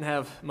course, they didn't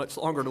have much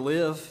longer to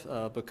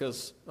live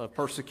because of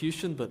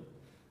persecution, but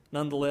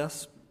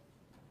nonetheless,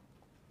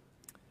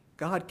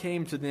 God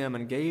came to them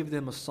and gave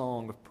them a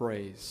song of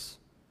praise.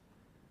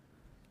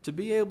 To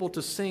be able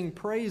to sing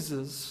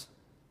praises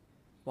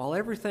while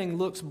everything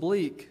looks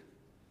bleak,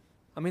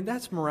 I mean,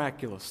 that's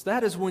miraculous.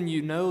 That is when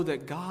you know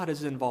that God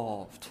is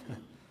involved.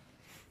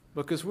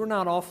 Because we're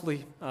not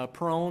awfully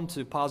prone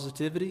to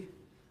positivity.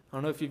 I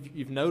don't know if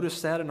you've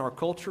noticed that in our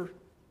culture,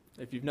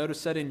 if you've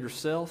noticed that in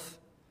yourself.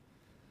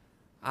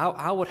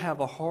 I would have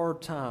a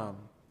hard time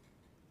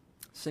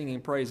singing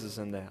praises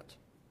in that.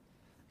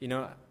 You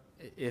know,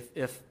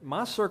 if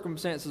my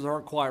circumstances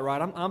aren't quite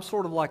right, I'm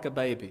sort of like a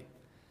baby.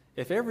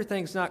 If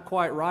everything's not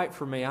quite right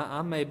for me,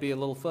 I may be a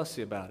little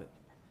fussy about it.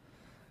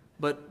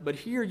 But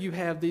here you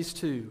have these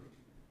two,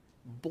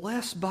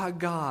 blessed by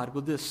God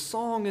with this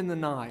song in the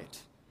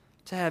night,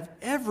 to have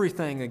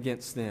everything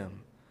against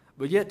them,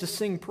 but yet to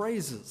sing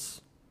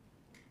praises.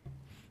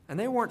 And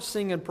they weren't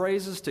singing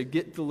praises to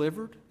get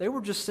delivered. They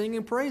were just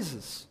singing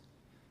praises.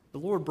 The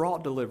Lord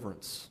brought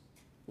deliverance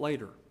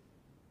later.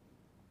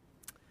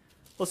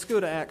 Let's go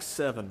to Acts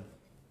 7.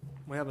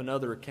 We have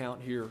another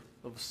account here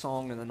of a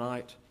song in the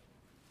night.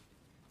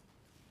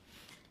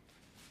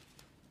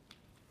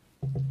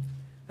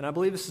 And I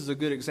believe this is a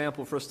good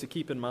example for us to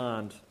keep in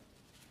mind.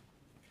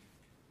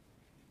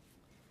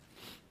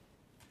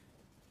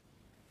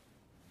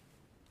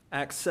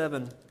 Acts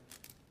 7,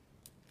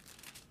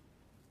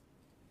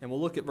 and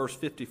we'll look at verse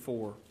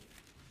 54.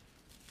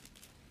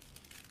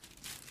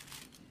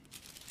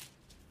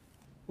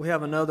 We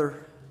have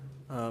another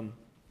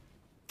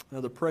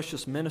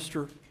precious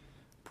minister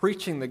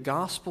preaching the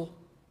gospel.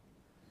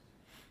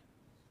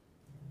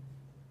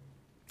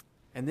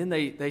 And then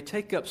they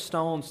take up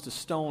stones to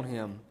stone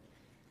him,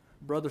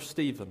 Brother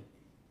Stephen.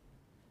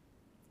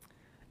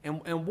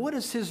 And what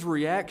is his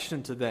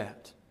reaction to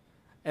that?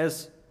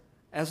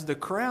 As the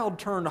crowd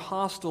turned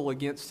hostile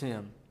against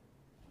him.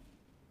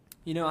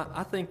 You know,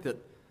 I think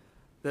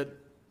that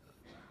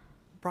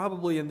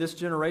probably in this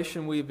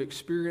generation we've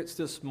experienced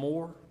this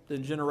more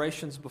than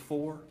generations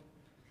before,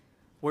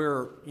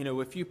 where, you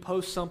know, if you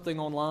post something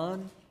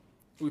online,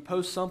 we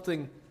post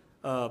something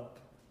of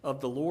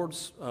the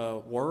Lord's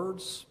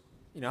words.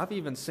 You know, I've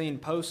even seen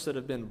posts that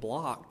have been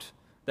blocked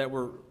that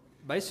were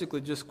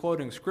basically just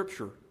quoting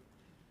Scripture,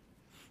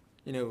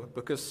 you know,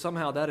 because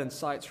somehow that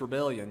incites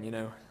rebellion, you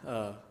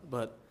know.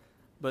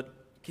 But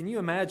can you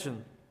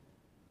imagine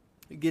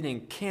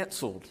getting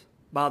canceled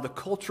by the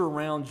culture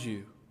around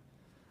you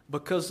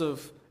because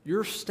of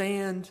your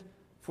stand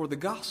for the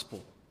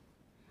gospel?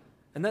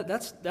 And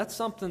that's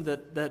something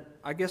that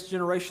I guess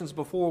generations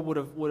before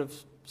would have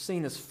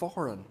seen as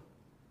foreign.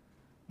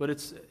 But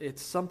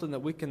it's something that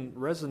we can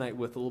resonate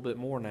with a little bit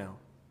more now.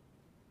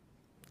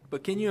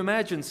 But can you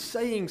imagine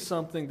saying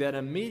something that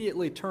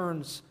immediately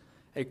turns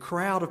a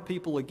crowd of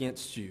people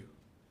against you?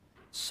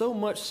 So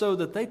much so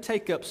that they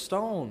take up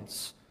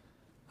stones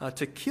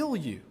to kill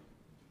you.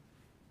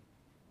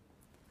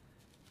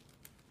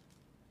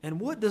 And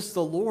what does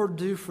the Lord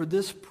do for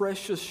this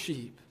precious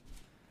sheep,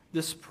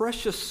 this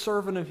precious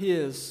servant of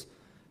His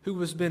who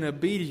has been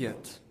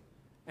obedient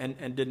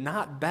and did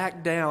not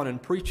back down in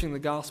preaching the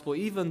gospel,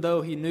 even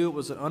though he knew it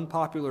was an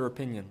unpopular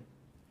opinion?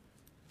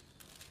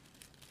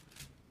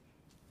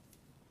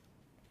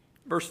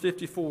 Verse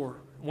 54,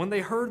 when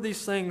they heard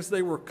these things,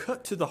 they were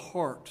cut to the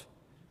heart,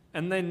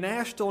 and they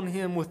gnashed on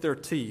him with their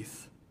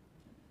teeth.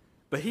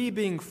 But he,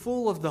 being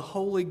full of the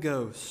Holy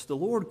Ghost, the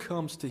Lord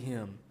comes to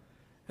him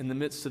in the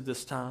midst of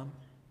this time,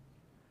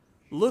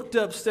 looked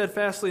up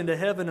steadfastly into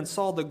heaven and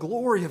saw the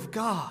glory of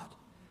God.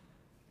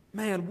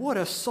 Man, what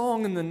a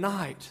song in the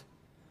night.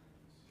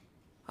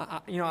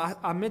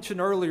 I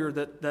mentioned earlier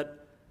that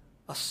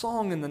a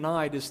song in the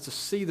night is to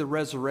see the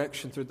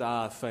resurrection through the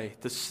eye of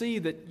faith, to see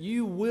that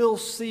you will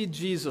see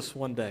Jesus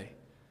one day.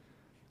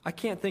 I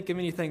can't think of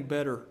anything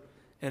better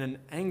in an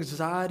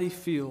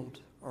anxiety-filled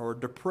or a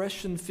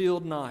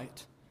depression-filled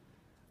night,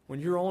 when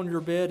you're on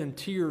your bed in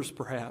tears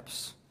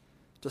perhaps,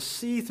 to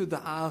see through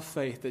the eye of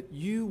faith that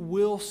you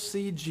will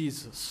see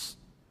Jesus.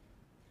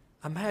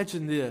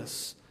 Imagine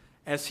this.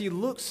 As he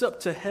looks up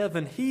to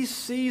heaven, he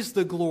sees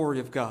the glory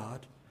of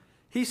God.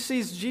 He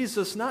sees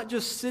Jesus not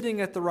just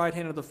sitting at the right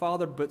hand of the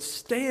Father, but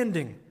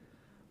standing,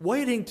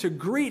 waiting to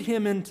greet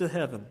him into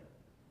heaven.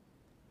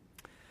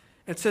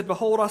 And said,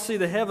 "Behold, I see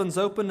the heavens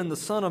open and the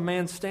Son of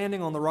Man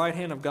standing on the right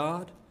hand of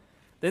God."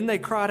 Then they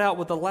cried out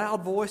with a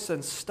loud voice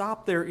and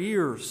stopped their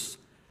ears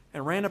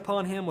and ran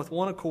upon him with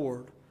one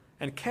accord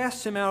and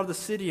cast him out of the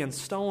city and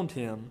stoned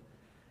him.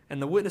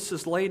 And the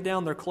witnesses laid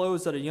down their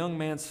clothes at a young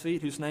man's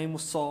feet whose name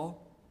was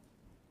Saul.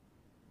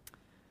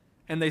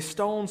 And they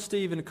stoned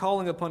Stephen,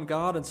 calling upon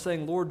God and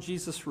saying, "Lord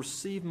Jesus,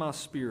 receive my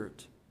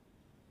spirit."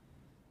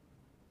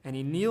 And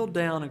he kneeled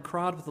down and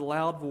cried with a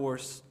loud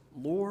voice,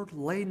 "Lord,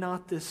 lay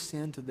not this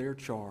sin to their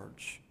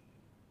charge."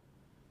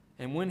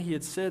 And when he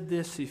had said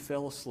this, he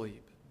fell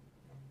asleep.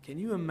 Can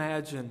you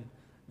imagine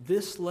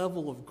this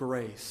level of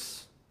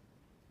grace?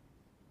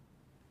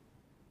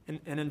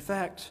 And in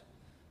fact,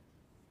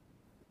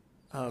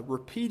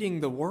 repeating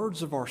the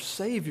words of our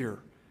Savior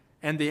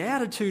and the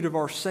attitude of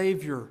our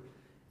Savior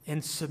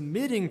in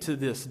submitting to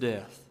this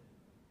death.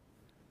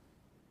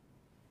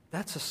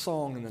 That's a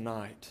song in the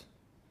night,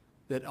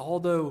 that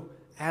although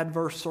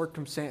adverse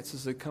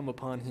circumstances had come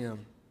upon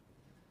him,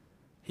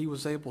 he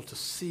was able to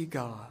see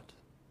God.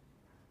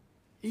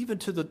 Even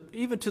to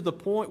the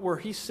point where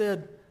he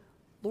said,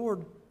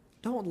 "Lord,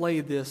 don't lay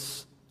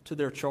this to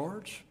their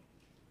charge."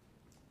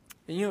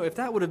 And if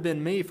that would have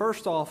been me,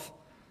 first off,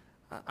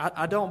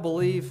 I don't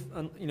believe,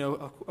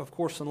 of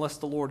course, unless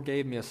the Lord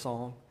gave me a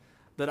song,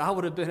 that I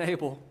would have been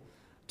able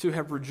to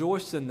have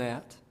rejoiced in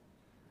that.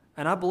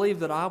 And I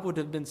believe that I would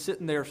have been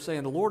sitting there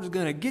saying, "The Lord is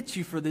going to get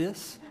you for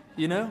this."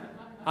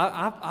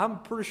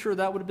 I'm pretty sure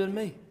that would have been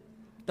me.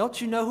 Don't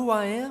you know who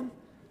I am?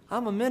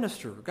 I'm a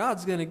minister.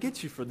 God's going to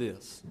get you for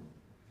this.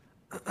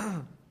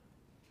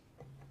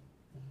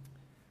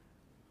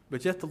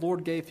 But yet the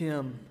Lord gave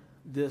him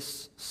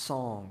this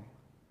song.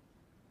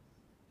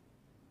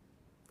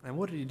 And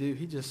what did he do?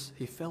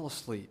 He fell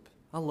asleep.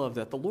 I love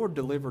that. The Lord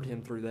delivered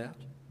him through that.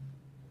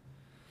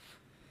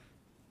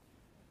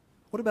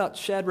 What about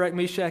Shadrach,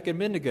 Meshach, and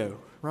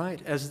Abednego,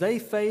 right? As they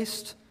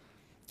faced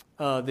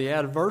the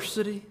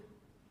adversity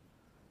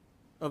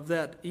of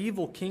that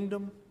evil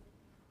kingdom,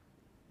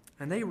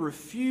 and they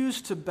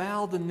refused to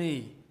bow the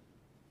knee.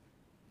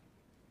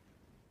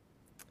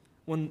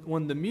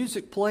 When the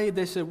music played,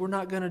 they said, "We're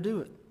not going to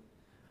do it.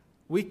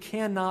 We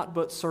cannot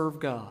but serve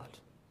God."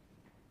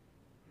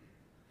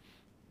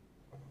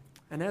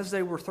 And as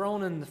they were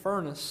thrown in the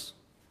furnace,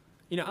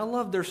 I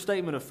love their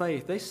statement of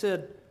faith. They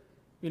said,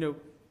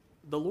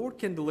 "The Lord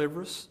can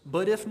deliver us,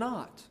 but if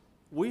not,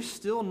 we're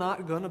still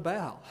not going to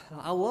bow."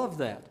 I love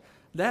that.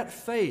 That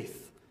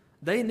faith,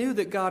 they knew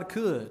that God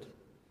could,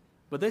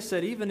 but they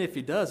said, even if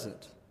he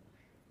doesn't,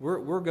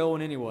 we're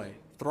going anyway.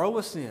 Throw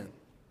us in.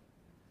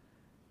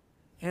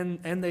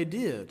 And they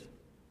did.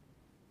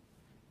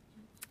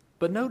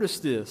 But notice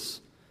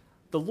this.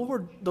 The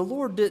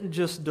Lord didn't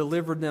just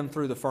deliver them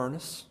through the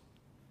furnace.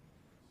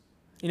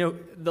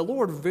 The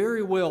Lord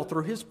very well,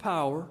 through his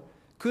power,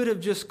 could have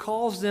just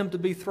caused them to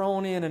be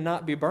thrown in and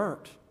not be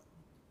burnt.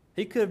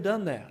 He could have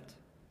done that.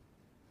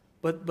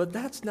 But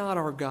that's not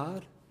our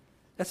God.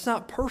 That's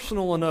not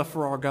personal enough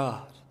for our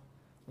God.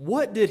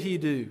 What did he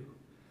do?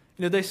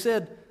 They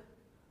said,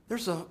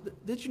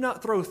 did you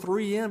not throw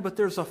 3 in, but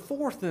there's a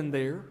 4th in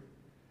there?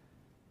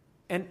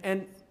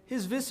 And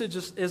his visage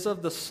is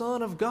of the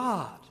Son of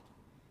God.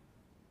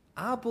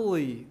 I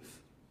believe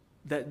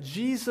that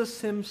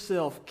Jesus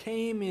himself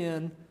came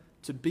in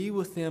to be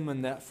with them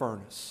in that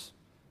furnace.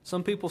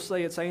 Some people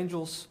say it's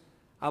angels.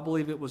 I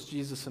believe it was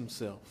Jesus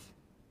himself.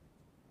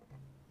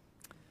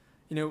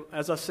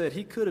 As I said,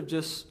 he could have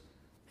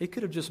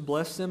just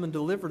blessed them and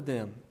delivered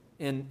them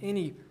in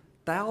any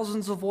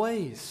thousands of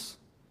ways.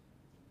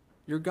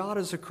 Your God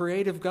is a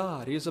creative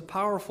God. He is a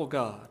powerful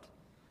God.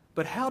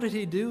 But how did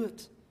he do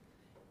it?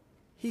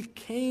 He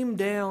came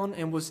down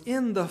and was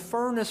in the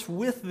furnace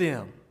with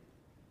them.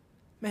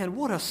 Man,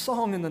 what a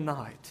song in the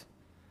night.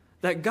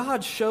 That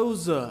God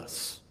shows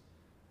us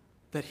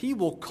that he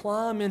will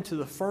climb into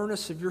the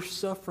furnace of your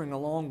suffering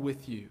along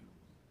with you.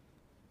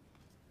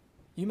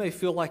 You may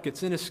feel like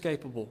it's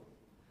inescapable,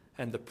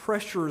 and the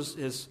pressure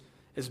is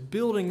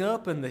building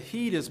up, and the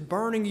heat is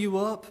burning you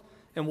up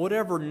in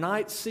whatever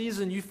night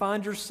season you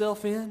find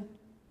yourself in.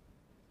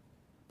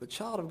 But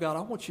child of God,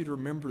 I want you to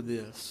remember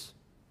this.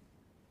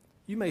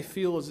 You may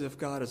feel as if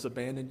God has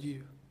abandoned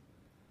you,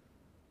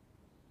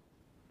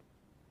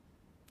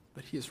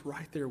 but he is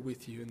right there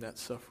with you in that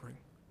suffering.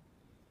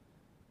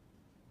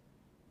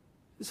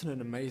 Isn't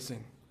it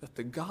amazing that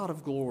the God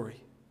of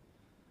glory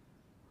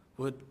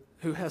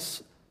who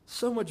has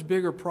so much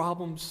bigger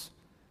problems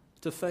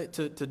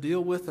to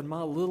deal with than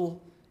my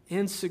little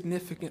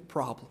insignificant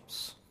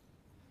problems,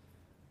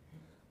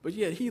 but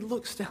yet he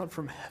looks down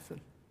from heaven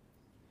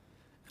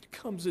and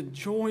comes and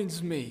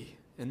joins me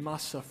in my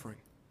suffering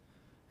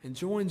and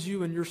joins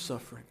you in your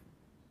suffering.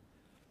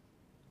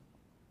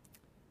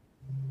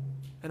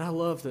 And I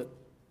love that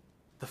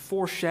the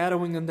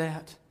foreshadowing in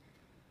that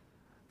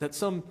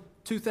some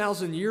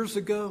 2,000 years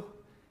ago,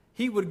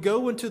 he would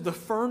go into the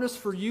furnace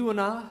for you and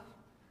I,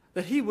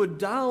 that he would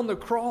die on the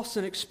cross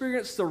and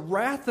experience the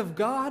wrath of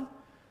God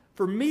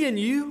for me and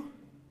you.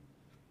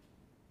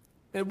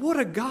 And what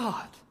a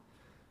God.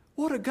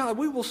 What a God.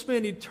 We will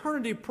spend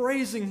eternity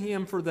praising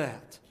him for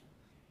that.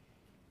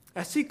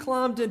 As he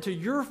climbed into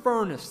your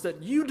furnace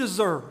that you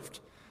deserved,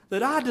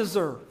 that I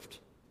deserved.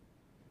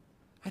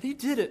 And he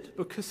did it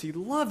because he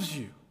loves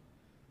you.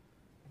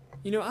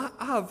 You know,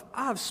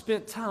 I've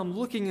spent time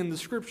looking in the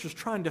Scriptures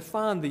trying to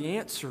find the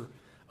answer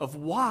of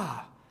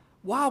why.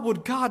 Why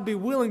would God be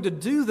willing to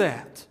do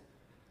that?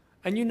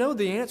 And you know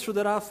the answer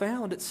that I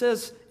found. It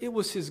says it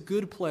was his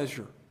good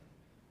pleasure.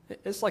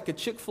 It's like a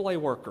Chick-fil-A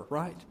worker,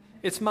 right?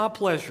 It's my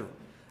pleasure.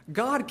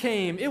 God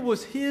came. It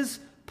was his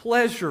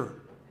pleasure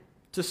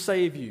to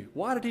save you.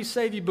 Why did he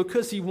save you?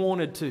 Because he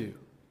wanted to.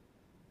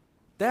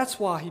 That's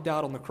why he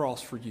died on the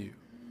cross for you.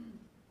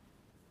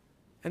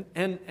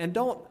 And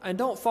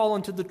don't fall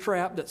into the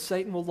trap that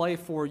Satan will lay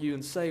for you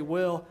and say,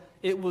 well,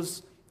 it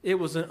was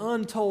an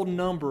untold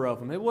number of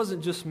them. It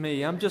wasn't just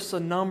me. I'm just a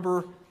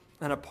number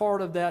and a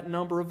part of that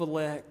number of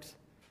elect.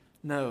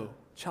 No,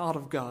 child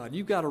of God,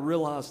 you've got to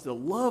realize the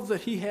love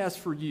that he has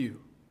for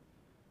you.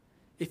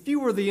 If you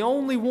were the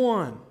only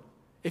one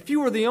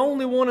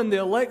in the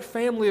elect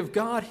family of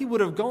God, he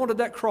would have gone to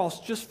that cross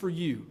just for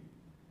you.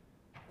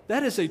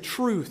 That is a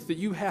truth that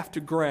you have to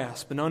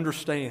grasp and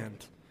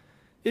understand.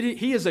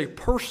 He is a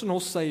personal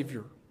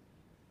Savior.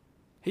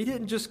 He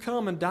didn't just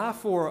come and die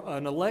for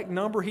an elect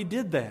number. He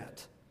did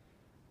that.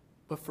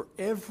 But for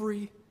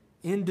every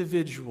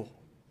individual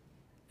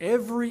and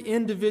every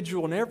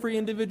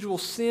individual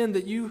sin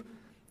that you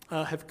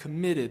have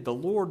committed, the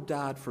Lord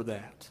died for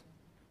that.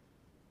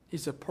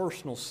 He's a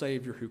personal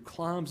Savior who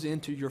climbs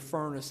into your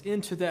furnace,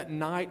 into that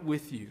night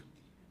with you.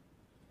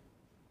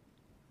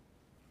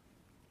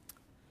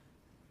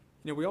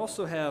 You know, we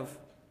also have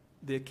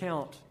the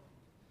account.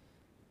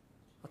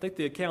 I think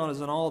the account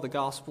is in all the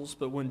Gospels,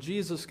 but when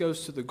Jesus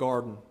goes to the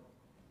garden,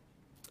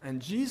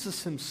 and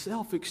Jesus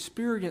himself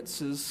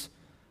experiences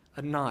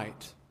a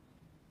night.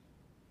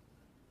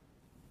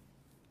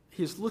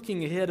 He's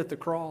looking ahead at the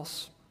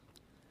cross.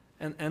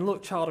 And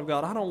look, child of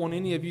God, I don't want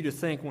any of you to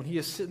think when he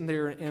is sitting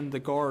there in the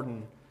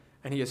garden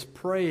and he is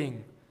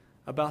praying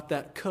about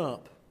that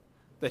cup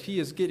that he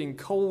is getting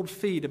cold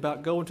feet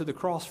about going to the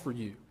cross for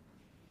you.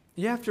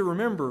 You have to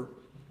remember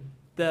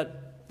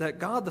that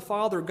God the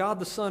Father, God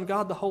the Son,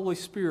 God the Holy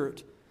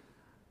Spirit,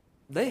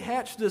 they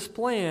hatched this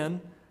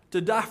plan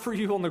to die for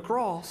you on the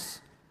cross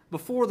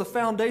before the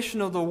foundation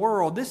of the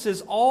world. This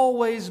has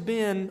always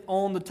been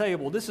on the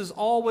table. This has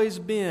always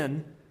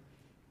been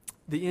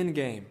the end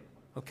game.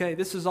 Okay,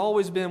 this has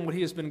always been what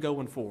he has been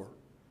going for.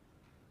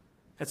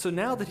 And so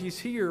now that he's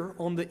here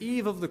on the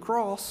eve of the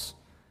cross,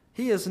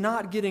 he is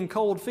not getting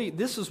cold feet.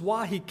 This is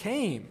why he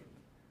came.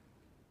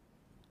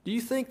 Do you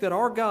think that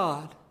our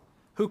God,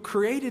 who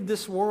created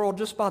this world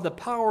just by the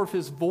power of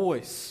his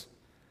voice,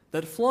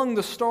 that flung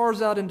the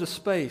stars out into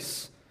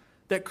space,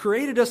 that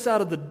created us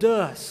out of the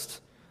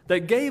dust,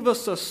 that gave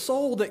us a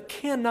soul that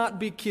cannot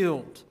be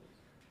killed,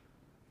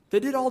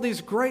 that did all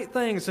these great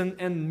things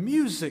and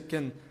music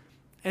and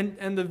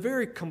the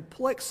very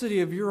complexity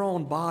of your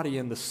own body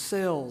and the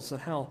cells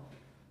and how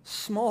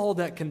small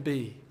that can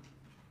be.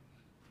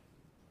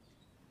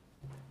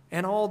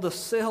 And all the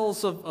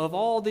cells of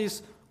all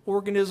these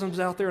organisms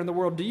out there in the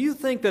world. Do you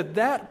think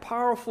that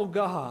powerful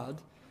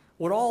God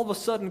would all of a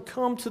sudden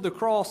come to the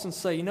cross and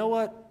say, you know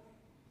what?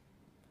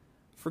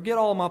 Forget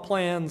all my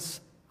plans.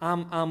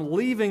 I'm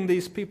leaving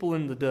these people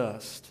in the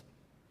dust.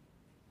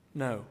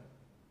 No.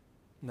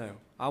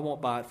 I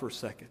won't buy it for a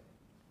second.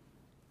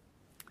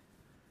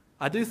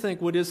 I do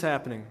think what is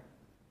happening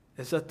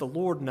is that the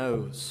Lord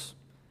knows.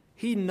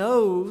 He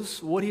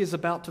knows what he is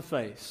about to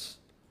face.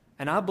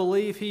 And I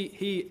believe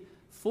he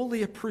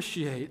fully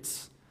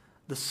appreciates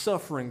the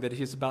suffering that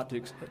he is about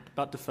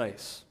to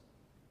face.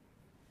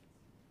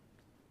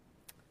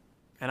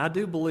 And I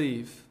do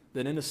believe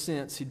that in a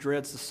sense he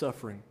dreads the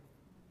suffering.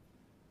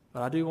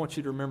 But I do want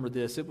you to remember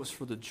this. It was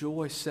for the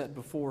joy set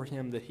before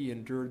him that he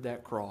endured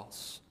that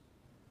cross.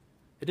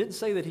 It didn't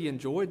say that he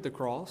enjoyed the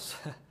cross.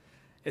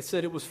 It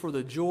said it was for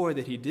the joy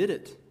that he did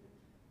it.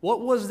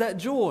 What was that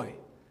joy?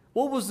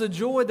 What was the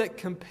joy that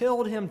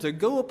compelled him to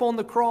go up on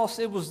the cross?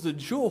 It was the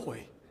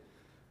joy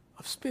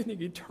of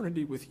spending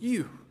eternity with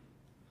you.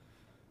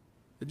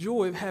 The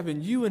joy of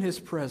having you in his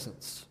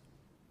presence.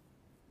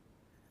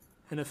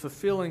 And of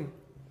fulfilling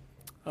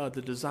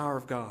the desire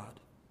of God.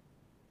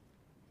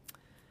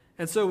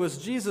 And so as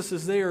Jesus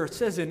is there, it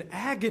says in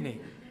agony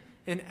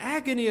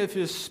of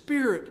his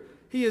spirit,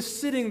 he is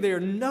sitting there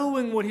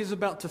knowing what he's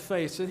about to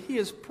face, and he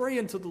is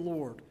praying to the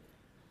Lord.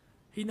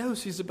 He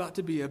knows he's about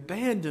to be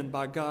abandoned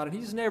by God, and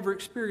he's never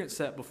experienced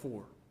that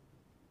before.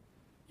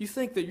 You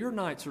think that your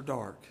nights are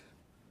dark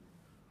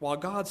while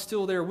God's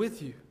still there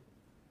with you.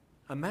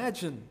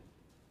 Imagine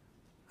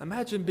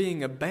Imagine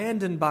being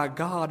abandoned by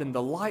God and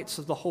the lights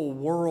of the whole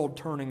world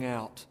turning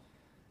out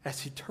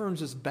as He turns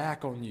His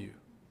back on you.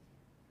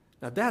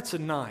 Now that's a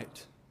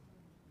night.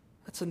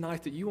 That's a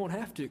night that you won't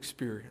have to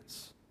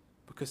experience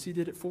because He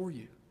did it for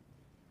you.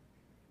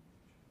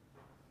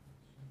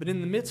 But in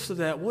the midst of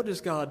that, what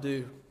does God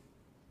do?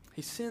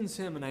 He sends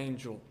Him an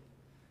angel.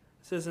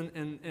 It says,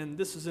 and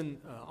this is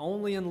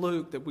only in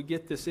Luke that we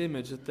get this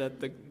image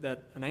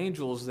that an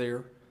angel is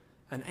there.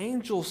 An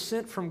angel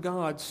sent from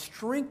God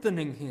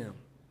strengthening him.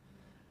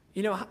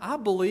 You know, I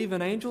believe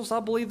in angels. I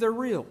believe they're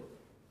real.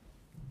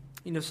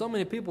 You know, so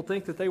many people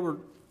think that they were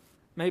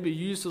maybe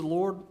used of the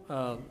Lord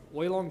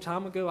way long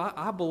time ago.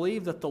 I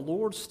believe that the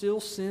Lord still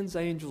sends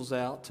angels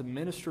out to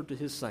minister to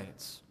His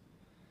saints.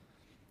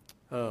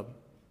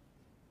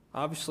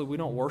 Obviously, we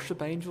don't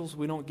worship angels.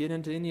 We don't get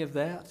into any of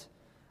that.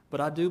 But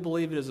I do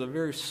believe it is a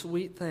very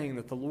sweet thing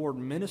that the Lord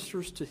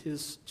ministers to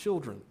His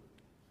children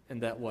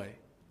in that way.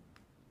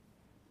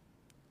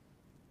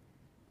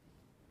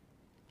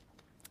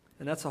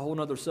 And that's a whole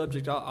other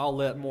subject. I'll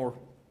let more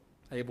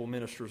able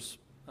ministers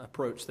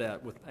approach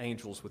that with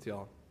angels with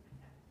y'all.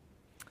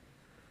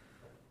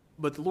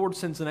 But the Lord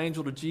sends an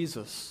angel to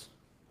Jesus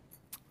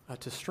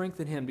to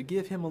strengthen him, to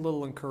give him a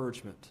little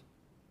encouragement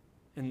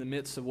in the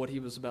midst of what he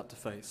was about to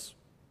face.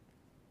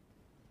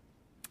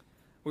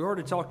 We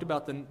already talked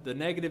about the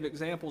negative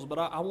examples, but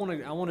I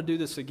want to do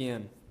this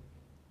again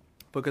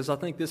because I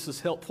think this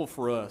is helpful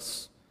for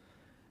us.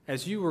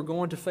 As you are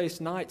going to face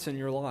nights in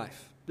your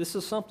life, this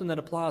is something that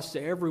applies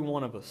to every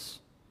one of us.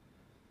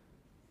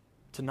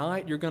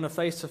 Tonight, you're going to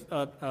face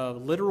a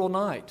literal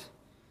night.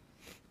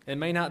 It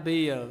may not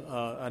be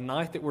a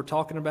night that we're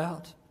talking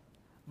about,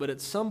 but at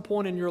some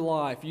point in your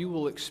life, you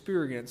will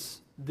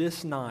experience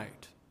this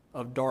night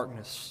of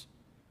darkness.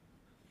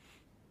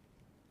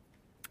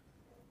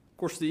 Of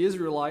course, the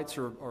Israelites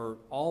are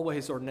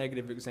always our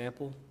negative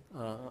example,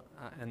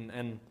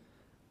 and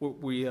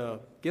we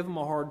give them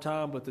a hard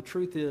time, but the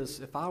truth is,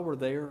 if I were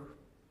there,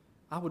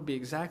 I would be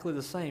exactly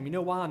the same. You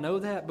know why I know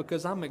that?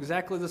 Because I'm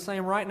exactly the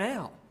same right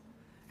now.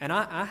 And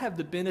I have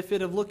the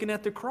benefit of looking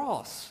at the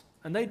cross,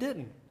 and they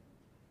didn't.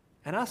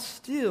 And I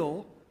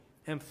still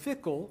am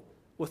fickle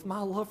with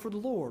my love for the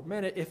Lord.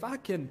 Man, if I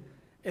can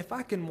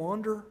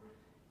wander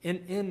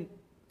in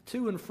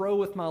to and fro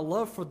with my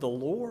love for the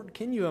Lord,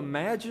 can you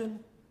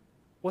imagine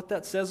what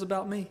that says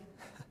about me?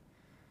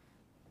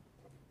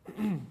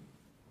 I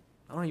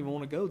don't even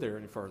want to go there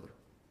any further.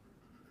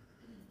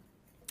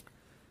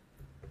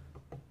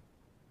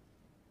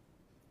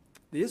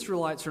 The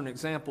Israelites are an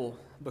example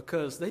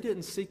because they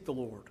didn't seek the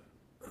Lord.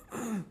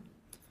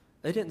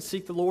 They didn't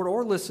seek the Lord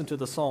or listen to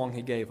the song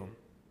He gave them.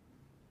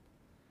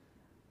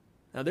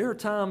 Now, there are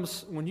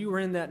times when you were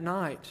in that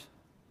night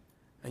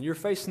and you're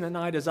facing that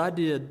night as I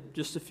did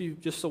just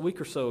a week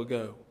or so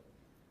ago.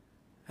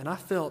 And I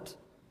felt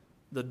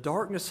the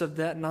darkness of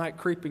that night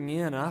creeping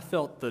in, and I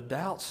felt the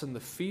doubts and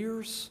the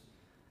fears,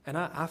 and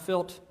I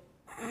felt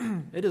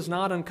it is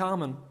not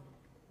uncommon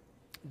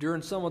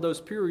during some of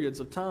those periods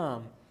of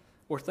time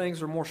where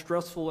things are more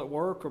stressful at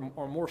work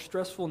or more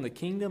stressful in the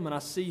kingdom, and I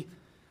see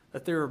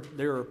that there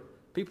are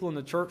people in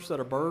the church that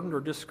are burdened or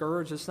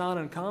discouraged. It's not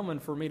uncommon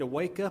for me to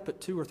wake up at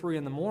 2 or 3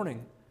 in the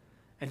morning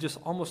and just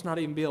almost not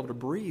even be able to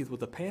breathe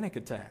with a panic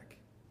attack.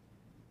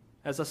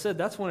 As I said,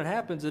 that's when it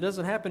happens. It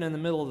doesn't happen in the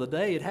middle of the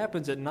day. It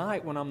happens at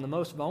night when I'm the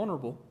most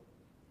vulnerable.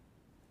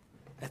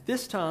 At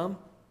this time,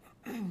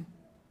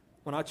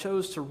 when I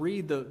chose to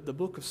read the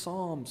book of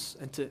Psalms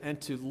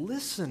and to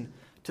listen,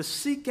 to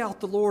seek out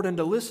the Lord and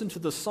to listen to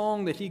the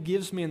song that He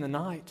gives me in the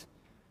night,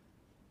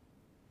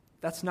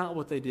 that's not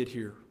what they did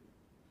here.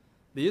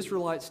 The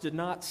Israelites did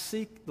not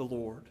seek the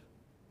Lord,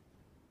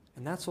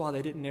 and that's why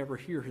they didn't ever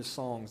hear His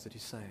songs that He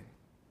sang.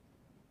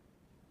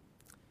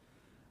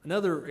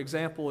 Another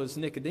example is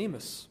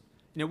Nicodemus.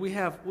 You know, we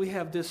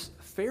have this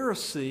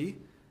Pharisee,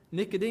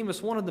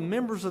 Nicodemus, one of the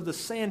members of the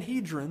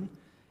Sanhedrin,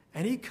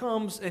 and he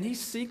comes and he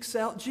seeks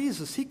out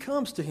Jesus. He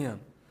comes to Him,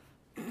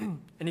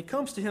 and he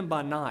comes to Him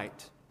by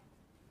night.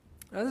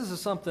 Now, this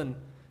is something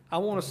I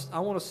want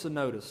us to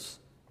notice.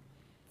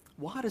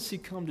 Why does he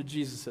come to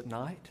Jesus at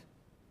night?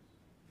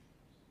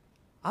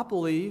 I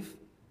believe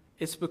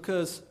it's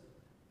because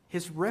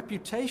his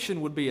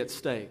reputation would be at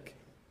stake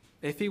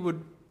if he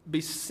would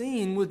be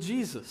seen with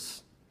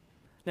Jesus.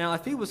 Now,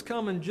 if he was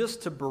coming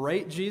just to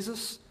berate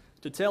Jesus,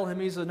 to tell him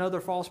he's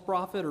another false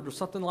prophet or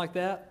something like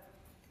that,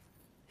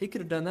 he could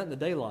have done that in the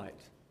daylight.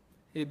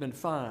 He'd been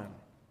fine.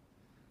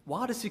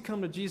 Why does he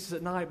come to Jesus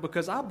at night?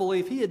 Because I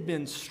believe he had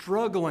been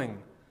struggling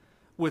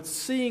with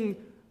seeing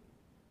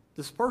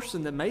this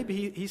person that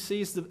maybe he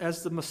sees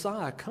as the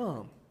Messiah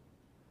come.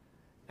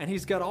 And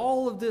he's got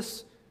all of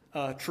this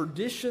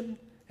tradition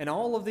and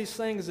all of these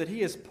things that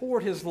he has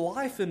poured his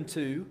life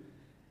into,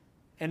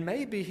 and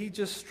maybe he's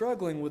just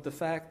struggling with the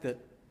fact that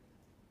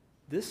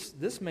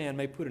this man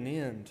may put an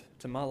end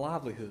to my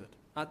livelihood.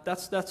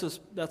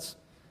 That's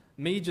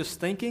me just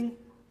thinking,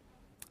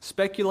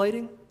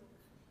 speculating.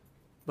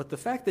 But the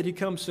fact that he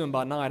comes to him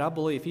by night, I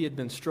believe he had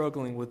been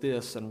struggling with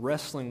this and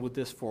wrestling with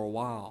this for a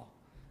while.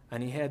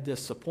 And he had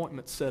this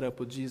appointment set up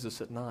with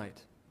Jesus at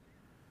night.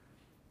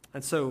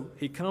 And so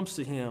he comes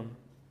to him.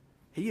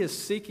 He is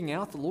seeking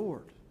out the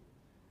Lord.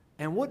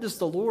 And what does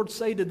the Lord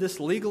say to this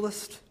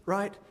legalist,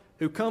 right,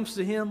 who comes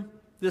to him,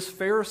 this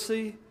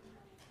Pharisee?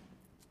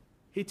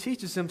 He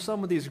teaches him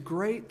some of these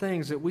great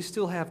things that we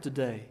still have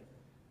today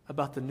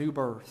about the new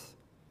birth.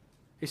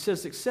 He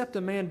says, except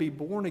a man be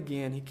born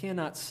again, he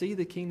cannot see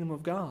the kingdom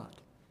of God.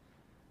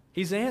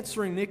 He's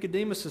answering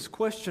Nicodemus'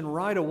 question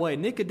right away.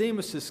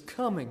 Nicodemus is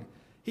coming.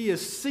 He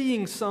is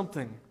seeing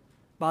something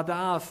by the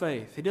eye of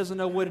faith. He doesn't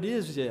know what it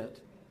is yet,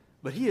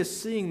 but he is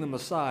seeing the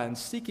Messiah and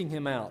seeking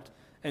him out.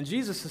 And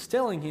Jesus is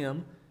telling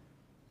him,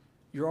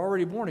 you're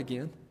already born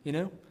again,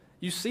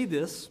 You see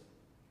this.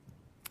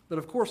 But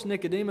of course,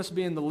 Nicodemus,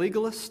 being the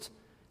legalist,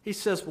 he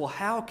says, well,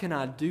 how can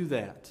I do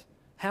that?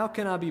 How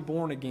can I be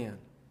born again?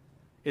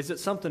 Is it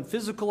something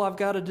physical I've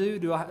got to do?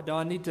 Do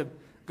I need to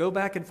go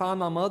back and find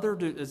my mother?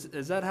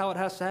 Is that how it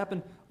has to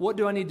happen? What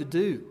do I need to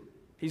do?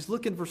 He's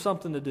looking for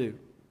something to do.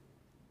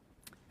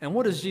 And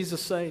what does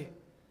Jesus say?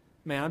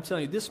 Man, I'm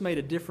telling you, this made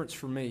a difference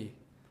for me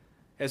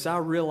as I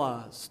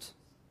realized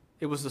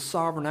it was the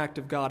sovereign act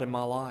of God in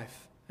my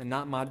life and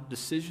not my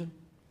decision.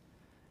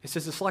 It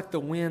says it's like the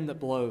wind that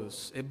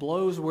blows. It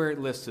blows where it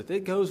listeth.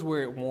 It goes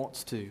where it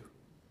wants to.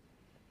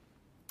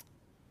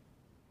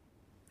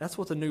 That's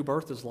what the new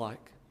birth is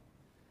like.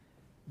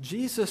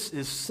 Jesus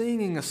is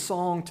singing a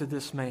song to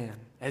this man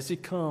as he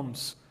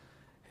comes,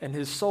 and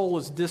his soul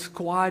is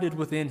disquieted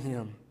within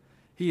him.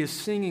 He is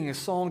singing a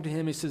song to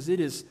him. He says, it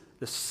is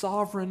the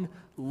sovereign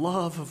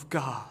love of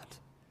God.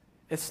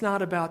 It's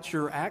not about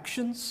your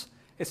actions.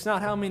 It's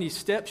not how many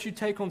steps you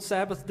take on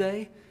Sabbath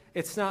day.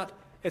 It's not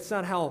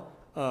how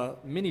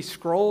many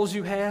scrolls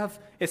you have.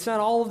 It's not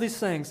all of these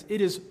things.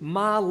 It is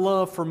my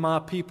love for my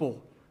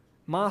people,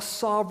 my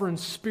sovereign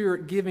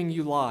Spirit giving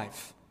you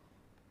life.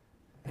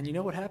 And you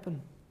know what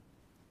happened?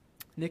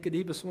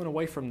 Nicodemus went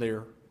away from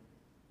there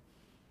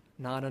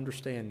not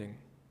understanding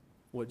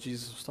what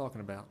Jesus was talking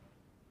about.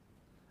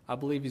 I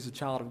believe he's a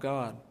child of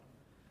God,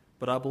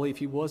 but I believe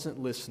he wasn't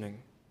listening.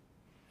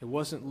 He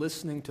wasn't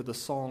listening to the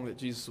song that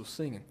Jesus was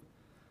singing.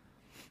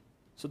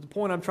 So the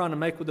point I'm trying to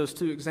make with those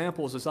two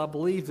examples is I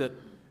believe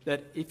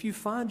that if you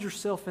find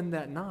yourself in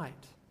that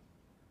night,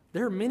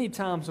 there are many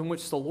times in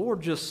which the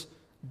Lord just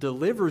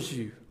delivers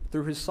you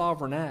through his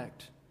sovereign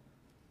act.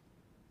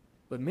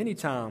 But many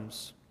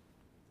times,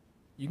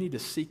 you need to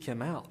seek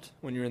him out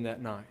when you're in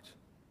that night.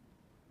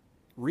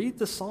 Read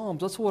the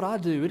Psalms. That's what I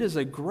do. It is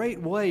a great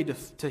way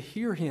to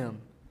hear him.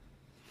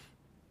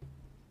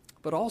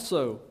 But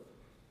also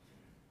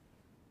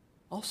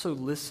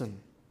listen.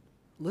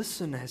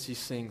 Listen as he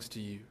sings to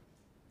you.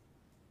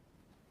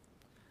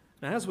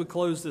 Now, as we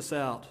close this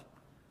out,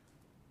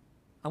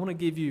 I want to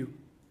give you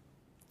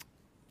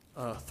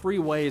 3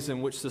 ways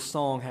in which this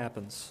song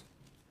happens.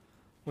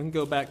 We can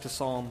go back to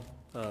Psalm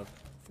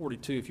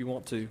 42 if you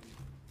want to.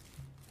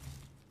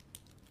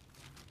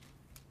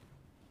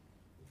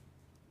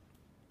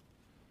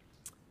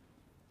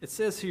 It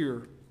says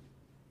here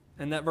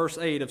in that verse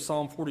 8 of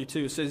Psalm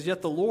 42, it says,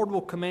 yet the Lord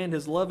will command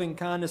his loving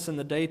kindness in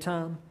the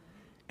daytime,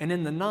 and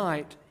in the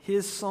night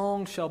his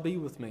song shall be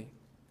with me.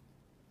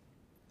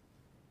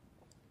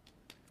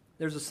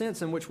 There's a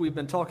sense in which we've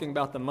been talking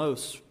about the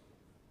most,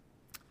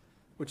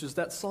 which is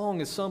that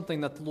song is something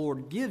that the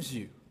Lord gives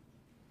you.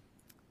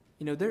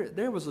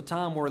 There was a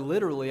time where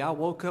literally I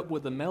woke up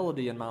with a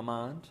melody in my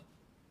mind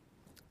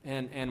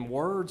and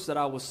words that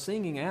I was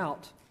singing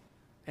out,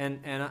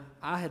 and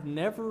I had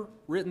never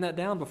written that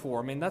down before.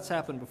 I mean, that's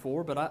happened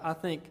before, but I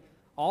think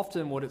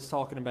often what it's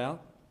talking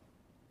about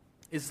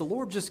is the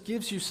Lord just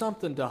gives you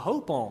something to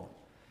hope on.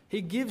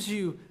 He gives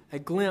you a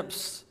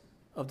glimpse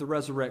of the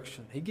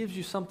resurrection. He gives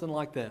you something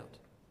like that.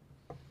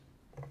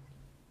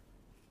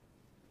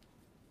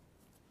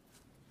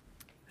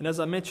 And as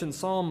I mentioned,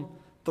 Psalm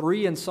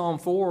 3 and Psalm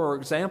 4 are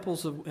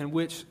examples in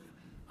which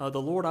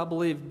the Lord, I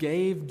believe,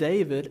 gave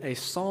David a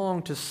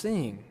song to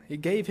sing. He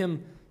gave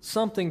him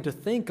something to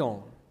think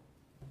on.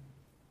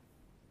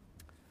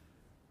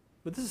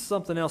 But this is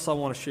something else I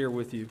want to share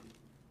with you.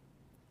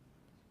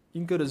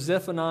 You can go to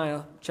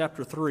Zephaniah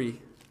chapter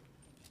 3.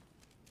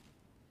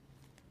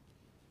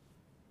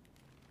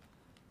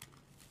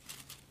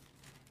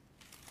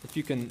 If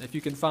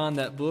you can find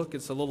that book,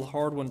 it's a little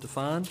hard one to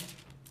find.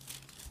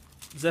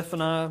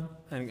 Zephaniah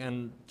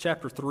and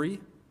chapter 3.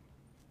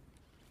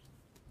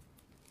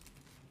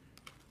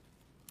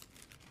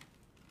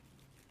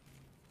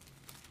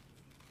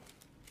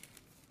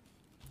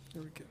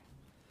 There we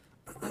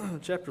go.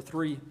 Chapter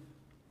 3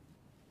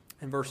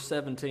 and verse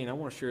 17. I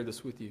want to share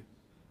this with you.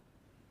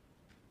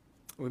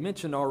 We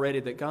mentioned already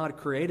that God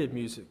created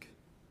music,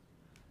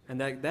 and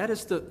that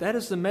is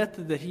the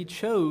method that he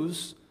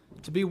chose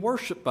to be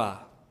worshiped by,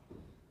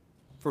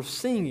 for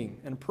singing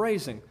and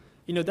praising.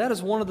 That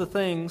is one of the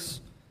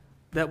things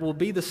that will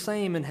be the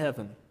same in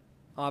heaven,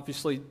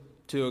 obviously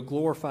to a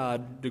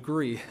glorified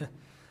degree,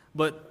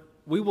 but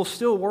we will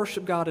still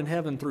worship God in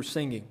heaven through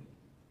singing.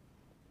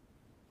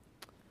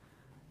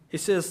 It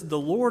says, the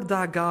Lord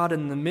thy God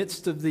in the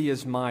midst of thee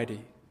is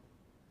mighty.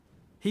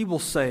 He will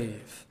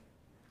save.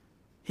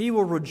 He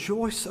will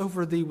rejoice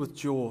over thee with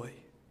joy.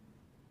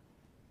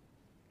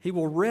 He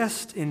will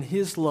rest in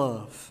His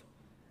love.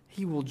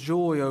 He will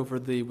joy over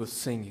thee with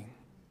singing.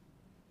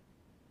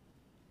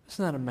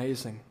 Isn't that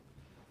amazing?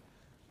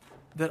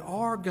 That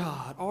our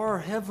God, our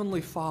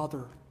Heavenly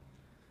Father,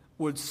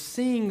 would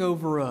sing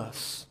over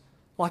us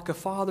like a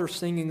father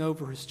singing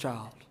over his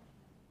child.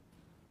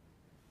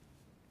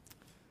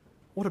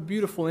 What a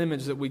beautiful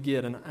image that we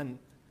get. And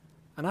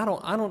I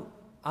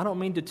don't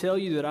mean to tell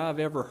you that I've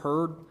ever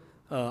heard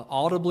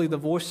audibly the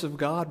voice of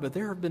God, but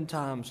there have been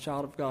times,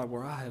 child of God,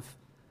 where I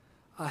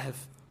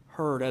have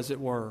heard, as it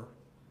were,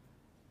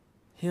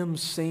 Him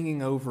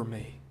singing over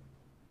me,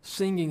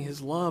 singing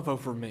His love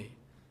over me,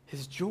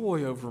 His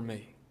joy over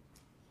me.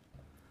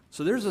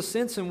 So there's a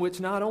sense in which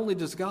not only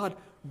does God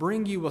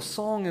bring you a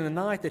song in the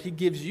night that He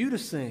gives you to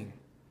sing,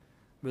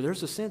 but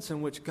there's a sense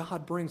in which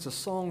God brings a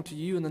song to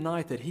you in the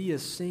night that He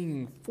is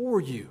singing for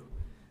you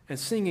and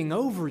singing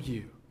over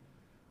you.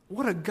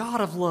 What a God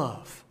of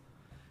love.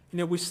 You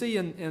know, we see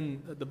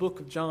in the book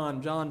of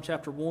John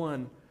chapter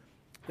 1,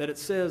 that it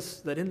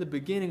says that in the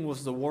beginning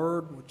was the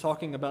Word. We're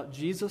talking about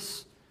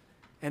Jesus,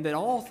 and that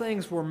all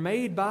things were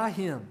made by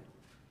Him.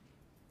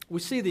 We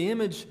see the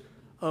image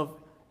of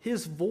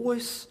His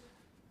voice,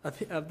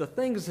 of the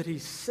things that He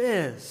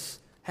says,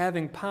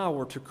 having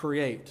power to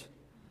create.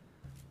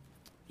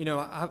 You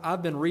know,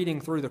 I've been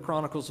reading through the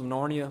Chronicles of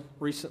Narnia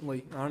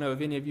recently. I don't know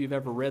if any of you have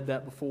ever read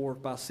that before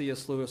by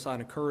C.S. Lewis. I'd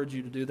encourage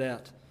you to do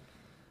that.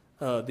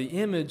 The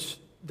image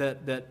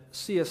that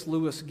C.S.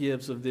 Lewis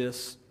gives of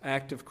this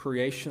act of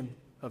creation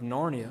of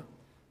Narnia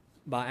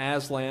by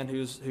Aslan,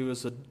 who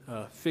is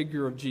a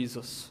figure of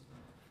Jesus,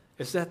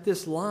 is that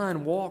this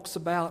lion walks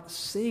about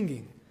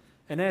singing.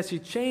 And as he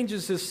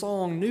changes his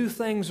song, new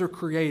things are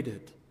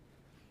created.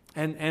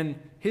 And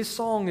his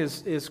song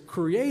is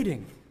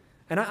creating.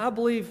 And I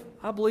believe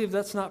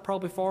that's not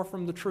probably far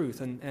from the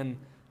truth. And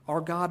our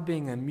God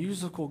being a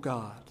musical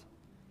God,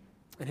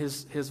 and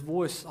his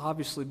voice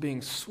obviously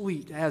being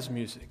sweet as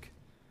music,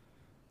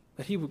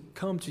 that He would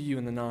come to you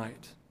in the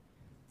night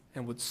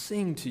and would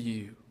sing to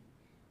you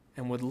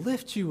and would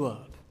lift you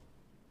up.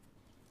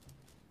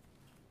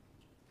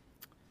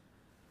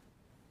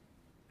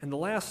 And the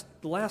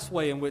last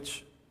way in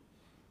which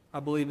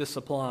I believe this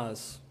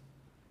applies,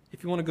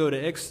 if you want to go to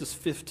Exodus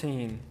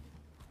 15,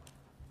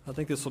 I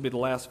think this will be the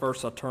last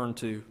verse I turn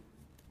to.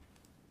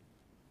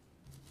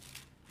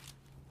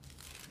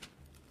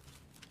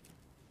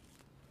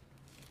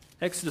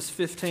 Exodus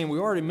 15, we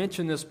already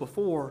mentioned this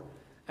before.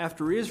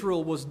 After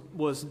Israel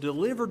was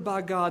delivered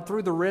by God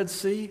through the Red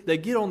Sea, they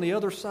get on the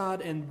other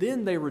side and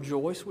then they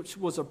rejoice, which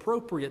was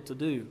appropriate to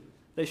do.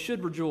 They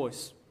should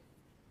rejoice.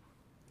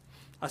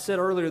 I said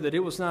earlier that it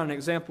was not an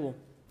example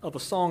of a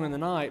song in the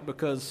night,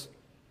 because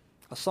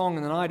a song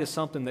in the night is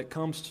something that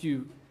comes to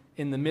you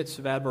in the midst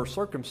of adverse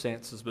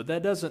circumstances. But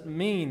that doesn't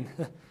mean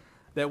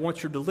that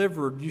once you're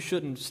delivered, you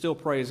shouldn't still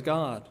praise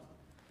God.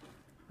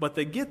 But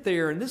they get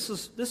there, and this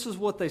is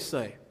what they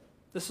say.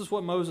 This is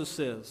what Moses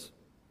says.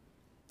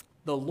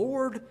 The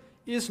Lord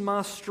is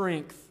my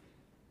strength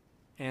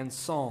and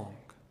song,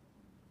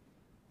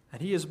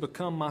 and He has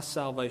become my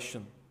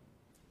salvation.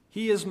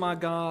 He is my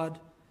God,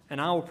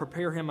 and I will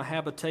prepare Him a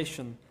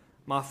habitation,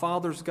 my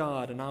Father's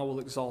God, and I will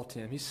exalt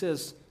Him. He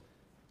says,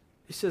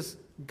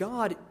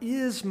 God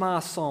is my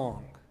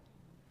song.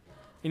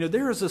 You know,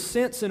 there is a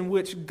sense in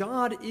which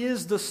God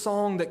is the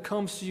song that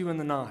comes to you in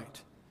the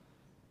night.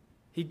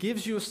 He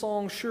gives you a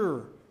song,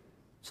 sure.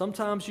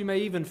 Sometimes you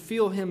may even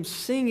feel Him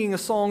singing a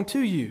song to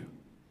you.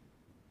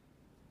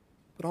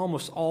 But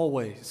almost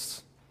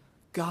always,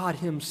 God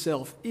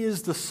Himself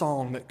is the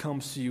song that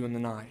comes to you in the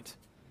night.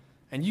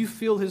 And you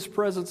feel His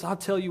presence. I'll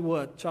tell you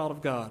what, child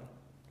of God.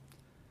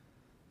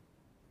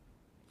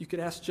 You could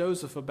ask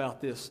Joseph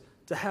about this.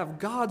 To have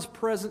God's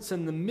presence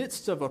in the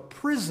midst of a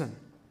prison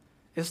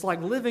is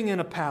like living in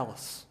a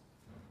palace.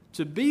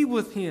 To be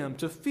with Him,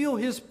 to feel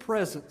His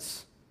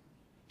presence,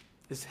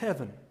 is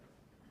heaven.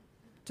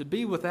 To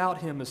be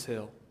without Him is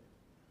hell.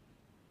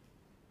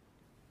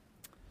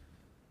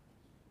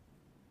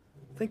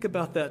 Think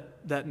about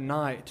that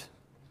night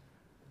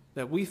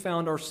that we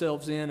found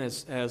ourselves in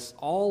as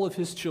all of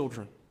His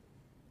children.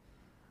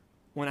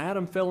 When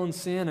Adam fell in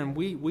sin and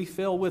we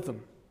fell with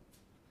him.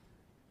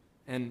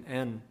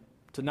 And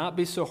to not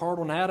be so hard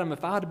on Adam,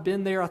 if I'd have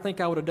been there, I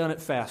think I would have done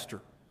it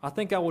faster. I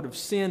think I would have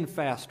sinned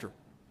faster.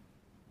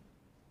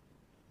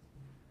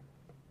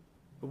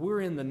 But we're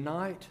in the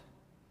night,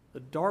 the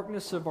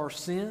darkness of our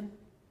sin.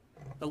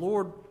 The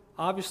Lord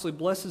obviously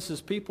blesses His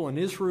people in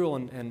Israel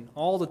and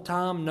all the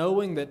time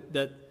knowing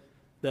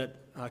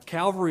that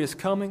Calvary is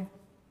coming.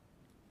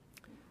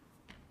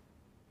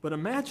 But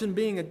imagine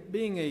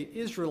being a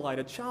Israelite,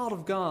 a child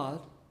of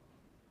God,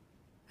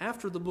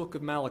 after the book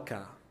of Malachi,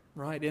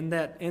 right? In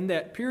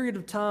that period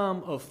of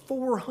time of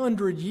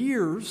 400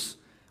 years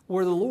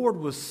where the Lord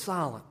was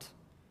silent,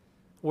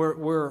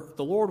 where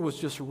the Lord was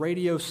just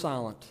radio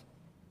silent,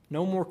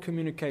 no more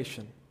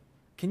communication.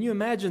 Can you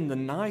imagine the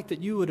night that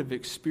you would have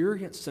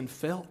experienced and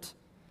felt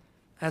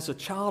as a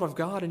child of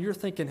God? And you're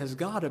thinking, has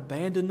God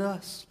abandoned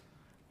us?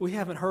 We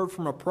haven't heard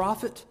from a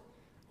prophet.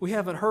 We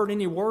haven't heard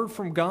any word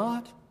from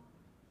God.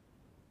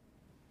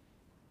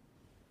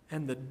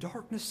 And the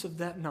darkness of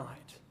that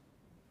night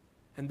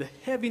and the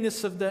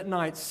heaviness of that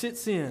night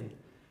sits in.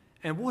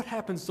 And what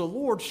happens? The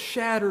Lord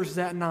shatters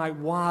that night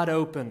wide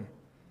open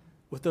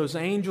with those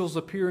angels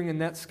appearing in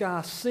that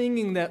sky,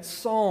 singing that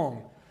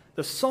song,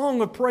 the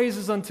song of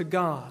praises unto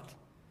God.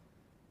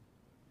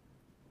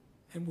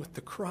 And with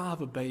the cry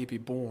of a baby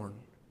born.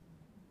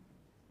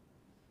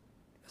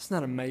 Isn't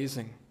that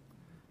amazing?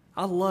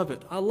 I love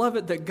it. I love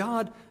it that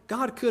God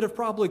could have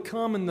probably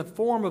come in the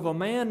form of a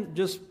man,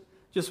 just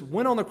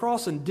went on the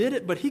cross and did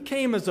it, but he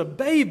came as a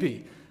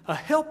baby, a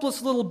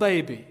helpless little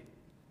baby.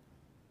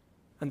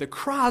 And the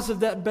cries of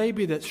that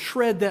baby that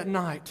shred that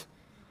night,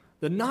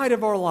 the night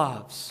of our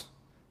lives,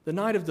 the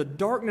night of the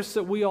darkness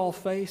that we all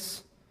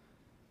face,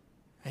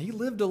 and he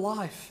lived a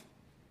life.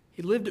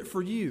 He lived it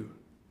for you.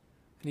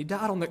 And he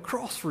died on that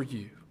cross for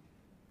you.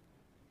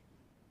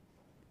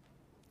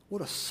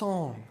 What a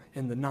song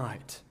in the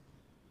night.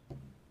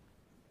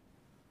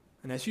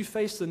 And as you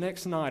face the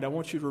next night, I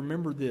want you to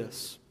remember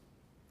this.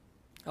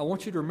 I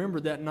want you to remember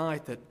that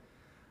night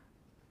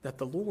that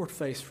the Lord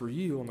faced for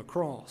you on the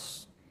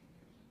cross.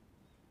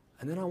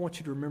 And then I want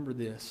you to remember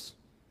this.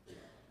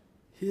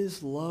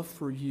 His love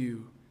for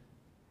you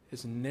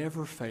is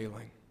never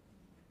failing.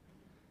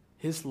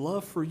 His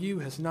love for you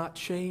has not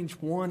changed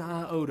one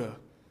iota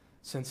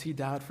since he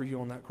died for you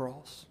on that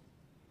cross.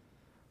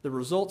 The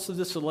results of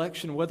this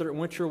election, whether it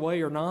went your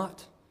way or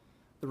not,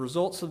 the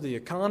results of the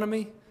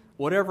economy,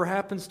 whatever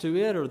happens to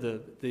it, or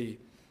the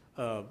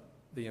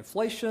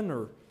inflation,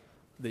 or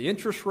the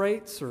interest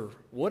rates, or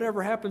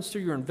whatever happens to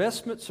your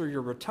investments or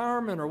your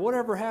retirement, or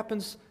whatever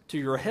happens to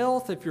your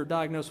health, if you're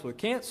diagnosed with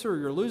cancer or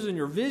you're losing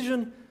your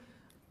vision,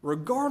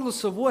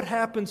 regardless of what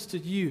happens to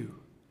you,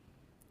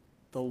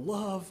 the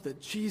love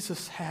that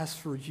Jesus has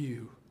for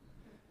you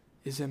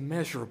is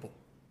immeasurable.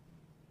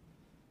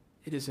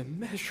 It is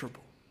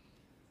immeasurable.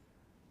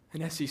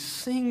 And as he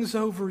sings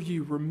over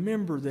you,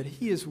 remember that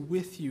he is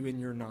with you in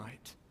your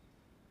night.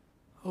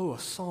 Oh, a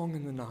song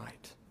in the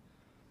night.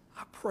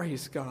 I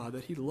praise God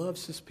that he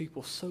loves his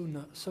people so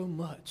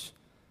much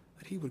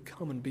that he would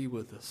come and be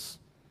with us,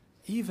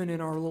 even in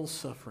our little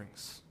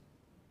sufferings.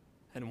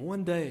 And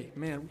one day,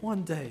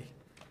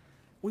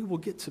 we will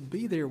get to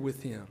be there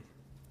with him.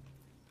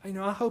 You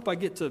know, I hope I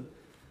get to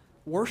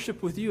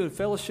worship with you and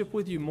fellowship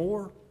with you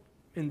more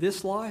in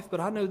this life, but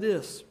I know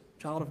this,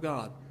 child of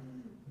God.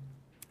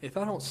 If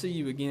I don't see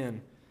you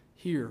again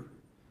here,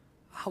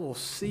 I will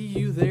see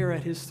you there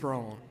at his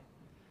throne.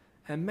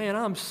 And man,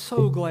 I'm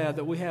so glad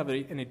that we have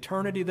an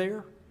eternity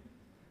there,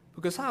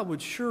 because I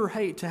would sure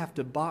hate to have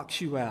to box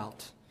you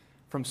out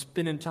from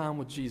spending time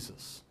with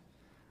Jesus.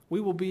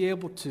 We will be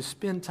able to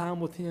spend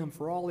time with him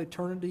for all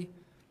eternity.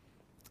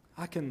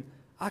 I can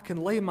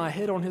lay my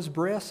head on his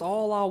breast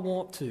all I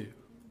want to.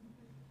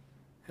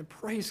 And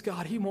praise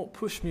God, he won't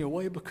push me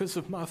away because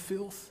of my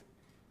filth.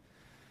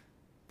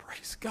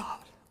 Praise God.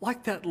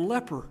 Like that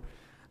leper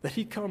that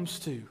he comes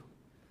to.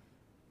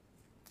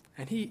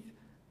 And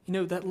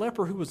that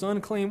leper who was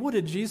unclean, what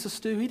did Jesus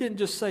do? He didn't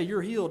just say,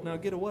 "You're healed, now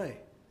get away."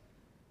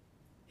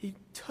 He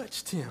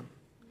touched him.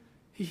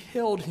 He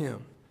held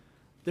him.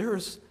 There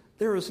is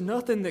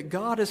nothing that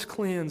God has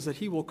cleansed that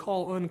he will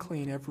call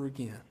unclean ever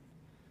again.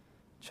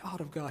 Child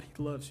of God,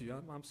 he loves you.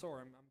 I'm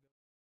sorry.